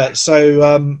 Yeah,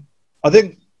 so I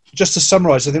think just to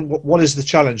summarise, I think what is the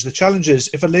challenge? The challenge is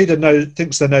if a leader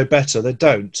thinks they know better, they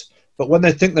don't. But when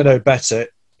they think they know better,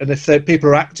 and if people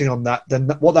are acting on that, then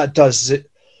what that does is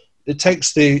it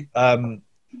takes the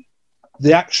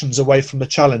actions away from the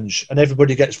challenge, and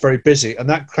everybody gets very busy, and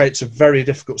that creates a very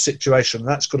difficult situation. And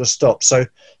that's got to stop. So,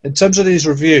 in terms of these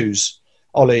reviews,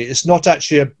 Ollie, it's not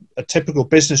actually a typical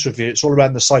business review. It's all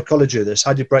around the psychology of this.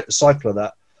 How do you break the cycle of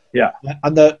that? Yeah.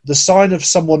 And the sign of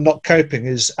someone not coping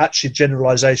is actually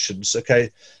generalizations. Okay.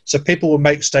 So people will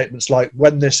make statements like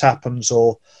when this happens,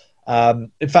 or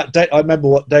in fact, I remember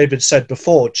what David said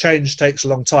before, change takes a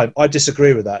long time. I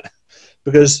disagree with that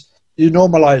because you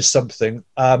normalize something.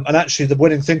 And actually the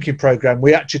winning thinking program,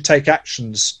 we actually take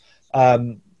actions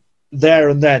there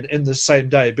and then in the same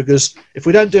day, because if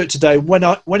we don't do it today,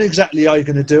 when exactly are you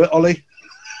going to do it, Ollie?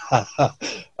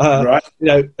 Right.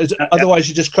 Otherwise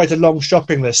you just create a long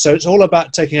shopping list. So it's all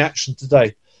about taking action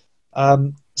today.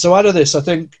 So out of this, I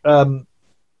think. Tom,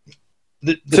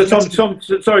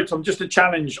 sorry, Tom. Just a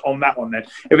challenge on that one. Then,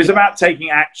 if it's about taking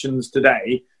actions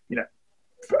today,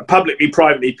 publicly,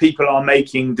 privately, people are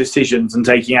making decisions and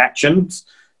taking actions.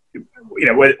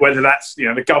 Whether that's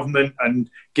the government and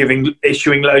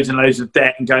issuing loads and loads of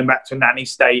debt and going back to a nanny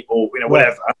state, or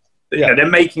whatever. Yeah. They're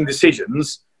making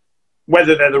decisions.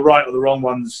 Whether they're the right or the wrong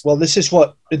ones. Well, this is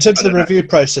what, in terms of the review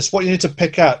process, what you need to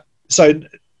pick out. So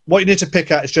what you need to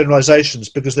pick out is generalizations,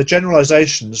 because the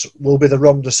generalizations will be the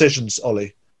wrong decisions,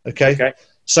 Ollie. Okay.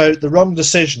 So the wrong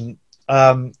decision,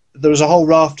 there was a whole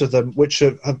raft of them, which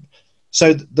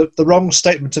so the wrong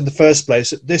statement in the first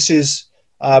place, this is,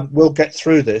 we'll get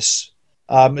through this,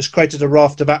 has created a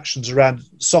raft of actions around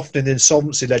softening the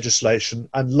insolvency legislation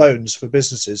and loans for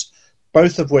businesses,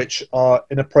 both of which are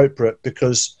inappropriate,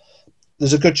 because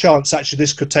there's a good chance actually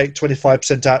this could take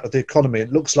 25% out of the economy.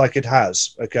 It looks like it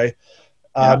has. Okay.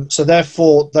 So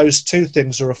therefore those two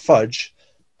things are a fudge.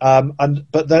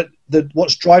 But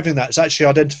what's driving that is actually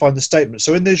identifying the statement.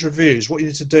 So in these reviews, what you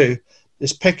need to do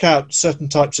is pick out certain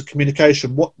types of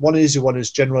communication. One easy one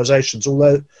is generalizations,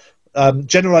 although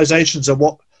generalizations are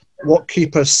what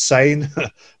keep us sane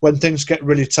when things get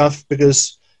really tough,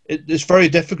 because it's very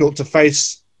difficult to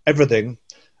face everything.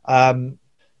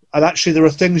 And actually, there are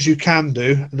things you can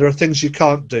do, and there are things you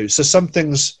can't do. So some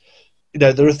things,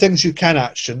 there are things you can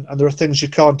action, and there are things you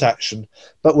can't action.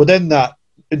 But within that,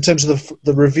 in terms of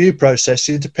the review process,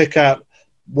 you need to pick out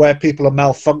where people are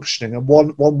malfunctioning. And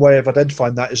one way of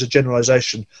identifying that is a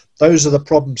generalization. Those are the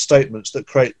problem statements that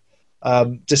create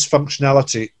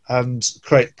dysfunctionality and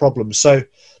create problems. So,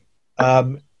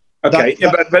 okay,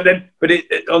 but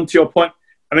onto your point,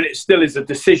 I mean, it still is a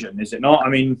decision, is it not? I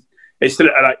mean, it's still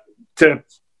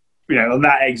on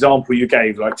that example you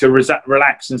gave, like to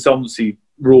relax insolvency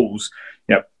rules.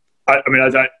 But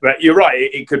you're right.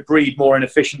 It could breed more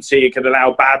inefficiency. It could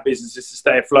allow bad businesses to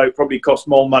stay afloat. Probably cost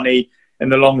more money in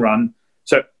the long run.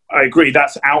 So I agree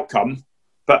that's outcome.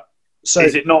 But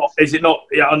is it not?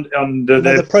 Under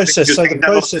the process? So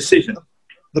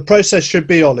the process should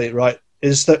be, Ollie, right?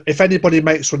 Is that if anybody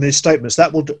makes one of these statements,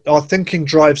 our thinking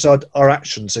drives our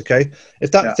actions. Okay,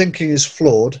 if that thinking is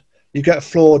flawed, you get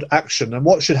flawed action. And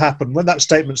what should happen when that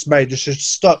statement's made? You should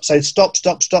say stop.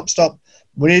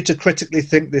 We need to critically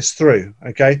think this through.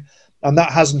 Okay, and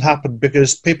that hasn't happened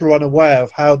because people are unaware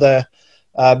of how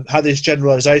these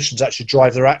generalizations actually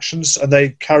drive their actions, and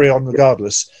they carry on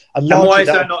regardless. And why is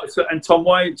that not? And Tom,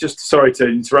 sorry to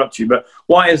interrupt you, but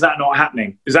why is that not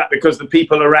happening? Is that because the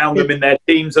people around them in their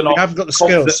teams are not? You haven't got the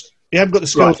skills. You haven't got the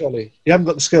skills, right. Ollie. You haven't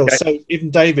got the skills. Okay. So even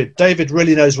David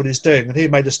really knows what he's doing, and he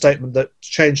made a statement that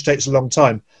change takes a long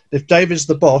time. If David's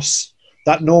the boss,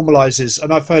 that normalizes,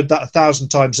 and I've heard that 1,000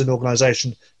 times in an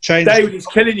organisation. Change. David, he's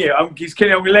killing you. He's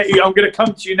killing you. I'm going to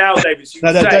come to you now, David. So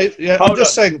I'm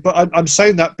just saying, but I'm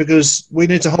saying that because we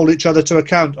need to hold each other to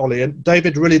account, Ollie. And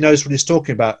David really knows what he's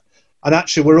talking about. And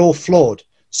actually, we're all flawed.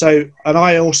 So, and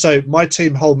I also, my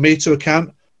team hold me to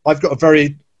account. I've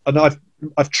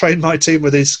trained my team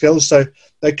with these skills, so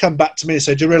they come back to me and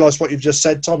say, "Do you realise what you've just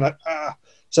said, Tom?"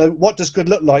 So, what does good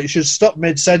look like? You should stop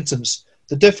mid-sentence.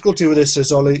 The difficulty with this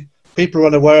is, Ollie, people are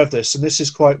unaware of this, and this is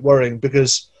quite worrying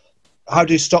because how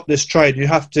do you stop this train? You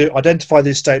have to identify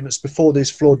these statements before these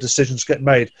flawed decisions get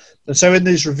made. And so in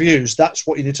these reviews, that's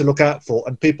what you need to look out for,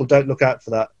 and people don't look out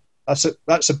for that.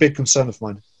 That's a big concern of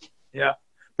mine. Yeah.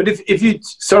 But if you,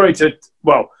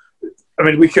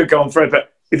 we could go on forever,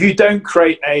 but if you don't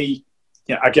create a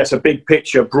big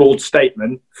picture, broad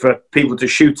statement for people to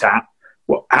shoot at,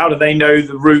 how do they know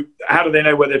the route? How do they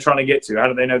know where they're trying to get to? How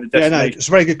do they know the destination? Yeah, no, it's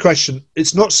a very good question.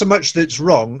 It's not so much that it's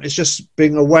wrong; it's just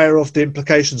being aware of the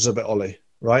implications of it, Ollie.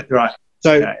 Right. Right.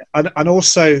 So, and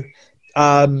also,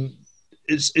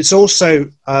 it's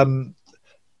also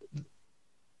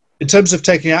in terms of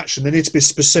taking action, they need to be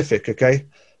specific. Okay.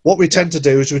 What we tend to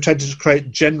do is we tend to create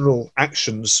general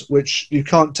actions, which you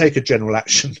can't take a general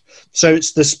action. So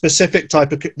it's the specific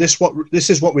type of this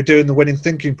is what we do in the Winning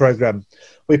Thinking program.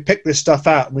 We pick this stuff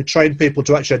out and we train people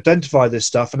to actually identify this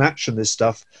stuff and action this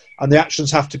stuff, and the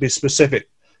actions have to be specific.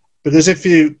 Because if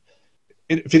you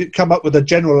come up with a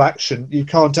general action, you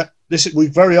can't. We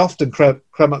very often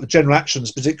cram up the general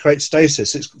actions because it creates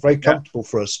stasis. It's very comfortable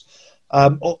for us.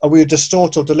 Or we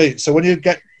distort or delete. So when you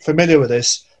get familiar with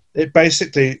this, it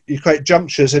basically, you create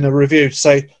junctures in a review to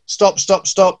say, stop.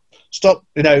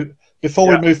 Before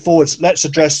we move forwards, let's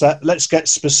address that. Let's get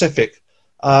specific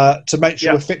to make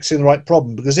sure we're fixing the right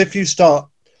problem. Because if you start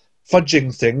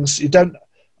fudging things,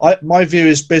 my view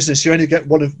is business, you only get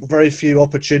one of very few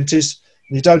opportunities.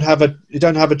 You don't have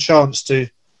a chance to,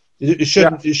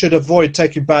 you should avoid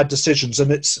taking bad decisions. And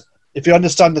if you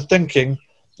understand the thinking,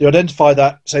 you identify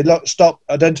that, say, look, stop,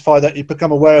 identify that, you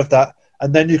become aware of that,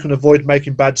 and then you can avoid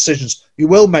making bad decisions. You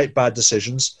will make bad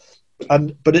decisions,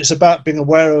 but it's about being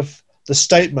aware of the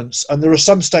statements. And there are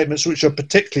some statements which are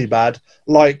particularly bad,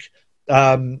 like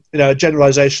a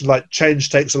generalization like change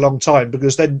takes a long time,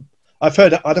 because then I've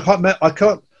heard, I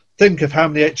can't think of how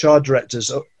many HR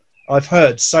directors I've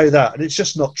heard say that, and it's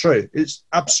just not true. It's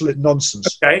absolute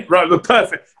nonsense. Okay, right, well,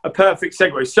 a perfect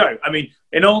segue. So, I mean,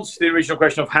 in answer to the original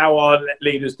question of how are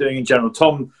leaders doing in general,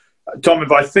 Tom,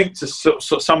 if I think to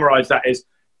sort of summarize that is,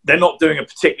 they're not doing a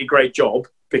particularly great job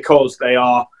because they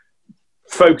are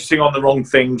focusing on the wrong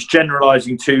things,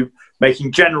 generalizing to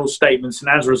making general statements, and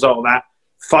as a result of that,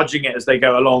 fudging it as they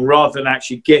go along, rather than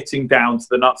actually getting down to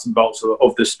the nuts and bolts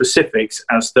of the specifics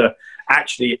as to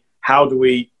actually how do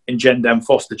we engender and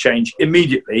foster change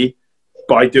immediately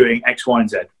by doing X, Y, and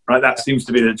Z. Right? That seems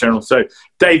to be the general. So,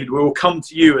 David, we will come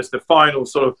to you as the final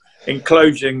sort of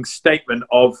enclosing statement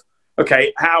of,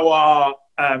 okay, how are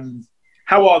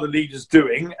the leaders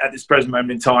doing at this present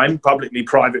moment in time, publicly,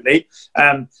 privately?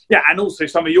 And also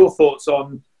some of your thoughts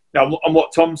on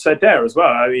what Tom said there as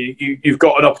well. I mean, you've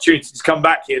got an opportunity to come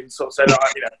back here and sort of say,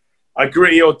 I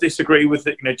agree or disagree with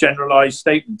the generalised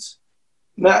statements.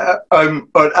 No,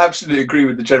 I absolutely agree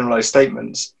with the generalised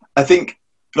statements. I think,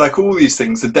 like all these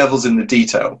things, the devil's in the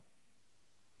detail.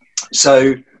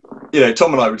 So,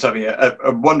 Tom and I were having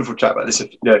a wonderful chat about this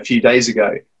a few days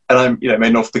ago, and I made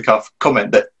an off-the-cuff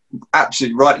comment that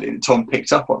absolutely rightly that Tom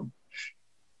picked up on.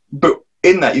 But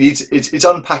in that, it's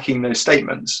unpacking those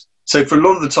statements. So for a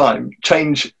lot of the time,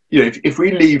 change, if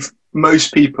we leave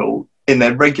most people in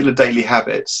their regular daily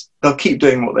habits, they'll keep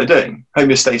doing what they're doing.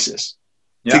 Homeostasis.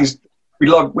 Yeah. Things we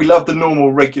love the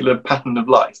normal, regular pattern of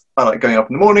life. I like going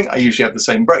up in the morning. I usually have the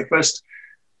same breakfast.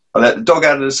 I let the dog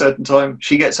out at a certain time.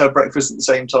 She gets her breakfast at the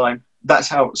same time. That's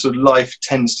how sort of life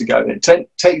tends to go. And it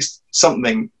takes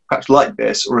something perhaps like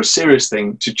this, or a serious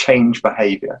thing, to change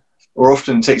behaviour. Or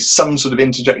often it takes some sort of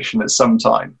interjection at some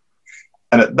time.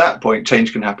 And at that point,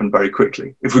 change can happen very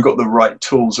quickly if we've got the right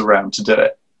tools around to do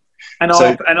it. And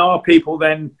are people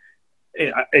then,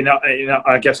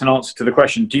 I guess, an answer to the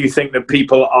question, do you think that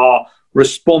people are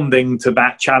responding to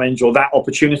that challenge or that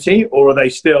opportunity, or are they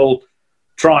still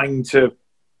trying to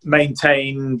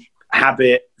maintain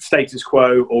habit, status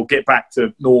quo, or get back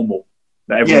to normal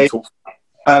that everyone talks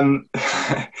about?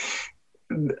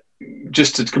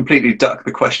 Just to completely duck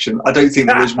the question, I don't think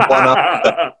there is one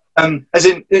answer.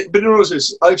 But also,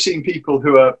 I've seen people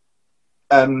who are,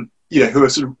 who are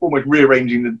sort of almost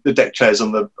rearranging the deck chairs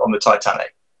on the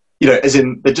Titanic. As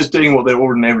in they're just doing what they're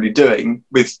ordinarily doing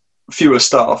with fewer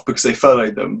staff because they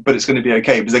furloughed them, but it's going to be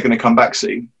okay because they're going to come back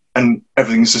soon, and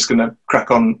everything's just going to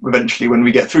crack on eventually when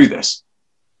we get through this.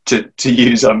 To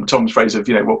use Tom's phrase of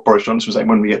what Boris Johnson was saying,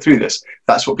 when we get through this,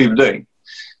 that's what people are doing.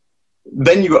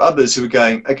 Then you've got others who are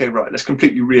going, okay, right, let's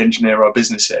completely re-engineer our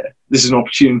business here. This is an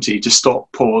opportunity to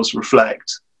stop, pause,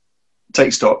 reflect,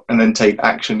 take stock, and then take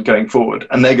action going forward.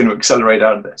 And they're going to accelerate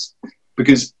out of this.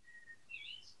 Because,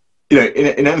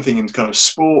 in anything in kind of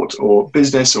sport or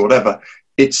business or whatever,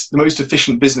 it's the most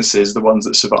efficient businesses, the ones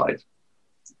that survive.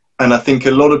 And I think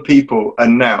a lot of people are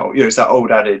now, it's that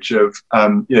old adage of,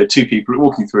 two people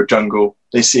walking through a jungle,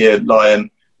 they see a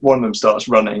lion, one of them starts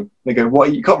running. They go,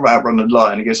 "What? You can't outrun the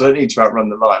lion." He goes, "I don't need to outrun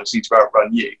the lion. I just need to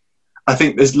outrun you." I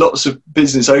think there's lots of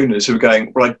business owners who are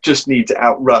going, "Well, I just need to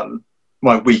outrun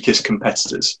my weakest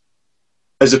competitors,"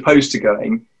 as opposed to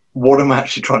going, "What am I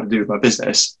actually trying to do with my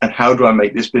business, and how do I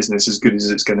make this business as good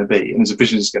as it's going to be and as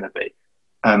efficient as it's going to be,"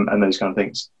 and those kind of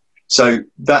things. So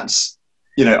that's,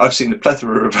 I've seen a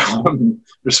plethora of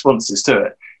responses to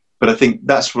it, but I think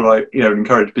that's what I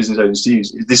encourage business owners to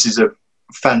use. This is a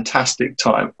fantastic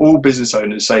time. All business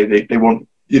owners say they want,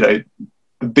 the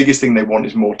biggest thing they want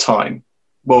is more time.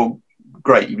 Well,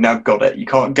 great, you've now got it. You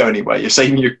can't go anywhere. You're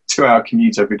saving your 2-hour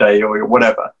commute every day or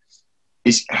whatever.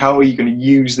 Is how are you going to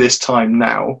use this time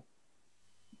now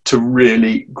to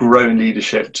really grow in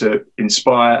leadership, to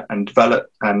inspire and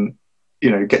develop and,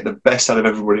 get the best out of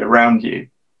everybody around you,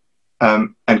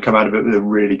 and come out of it with a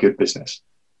really good business?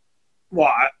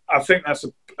 Well, I think that's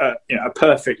a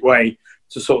perfect way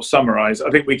to sort of summarize. I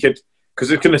think we could,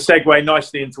 because it's going to segue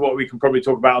nicely into what we can probably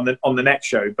talk about on the next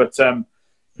show. But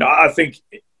I think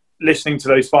listening to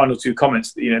those final two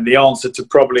comments, the answer to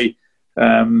probably,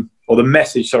 or the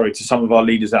message, sorry, to some of our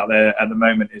leaders out there at the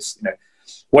moment is,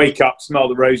 wake up, smell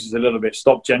the roses a little bit,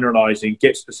 stop generalizing,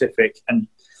 get specific,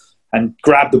 and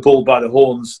grab the bull by the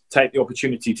horns, take the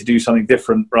opportunity to do something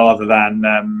different rather than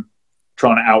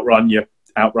trying to outrun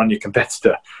your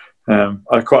competitor.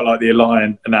 I quite like the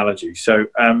lion analogy. So,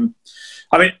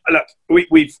 look,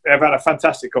 we've had a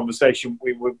fantastic conversation.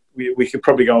 We could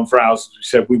probably go on for hours, as we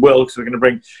said. We will, because we're going to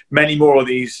bring many more of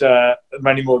these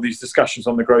discussions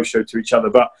on the Growth Show to each other.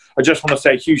 But I just want to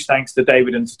say a huge thanks to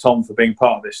David and to Tom for being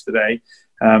part of this today.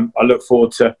 I look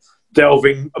forward to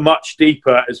delving much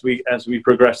deeper as we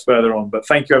progress further on. But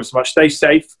thank you ever so much. Stay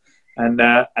safe and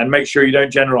make sure you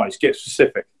don't generalize. Get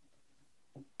specific.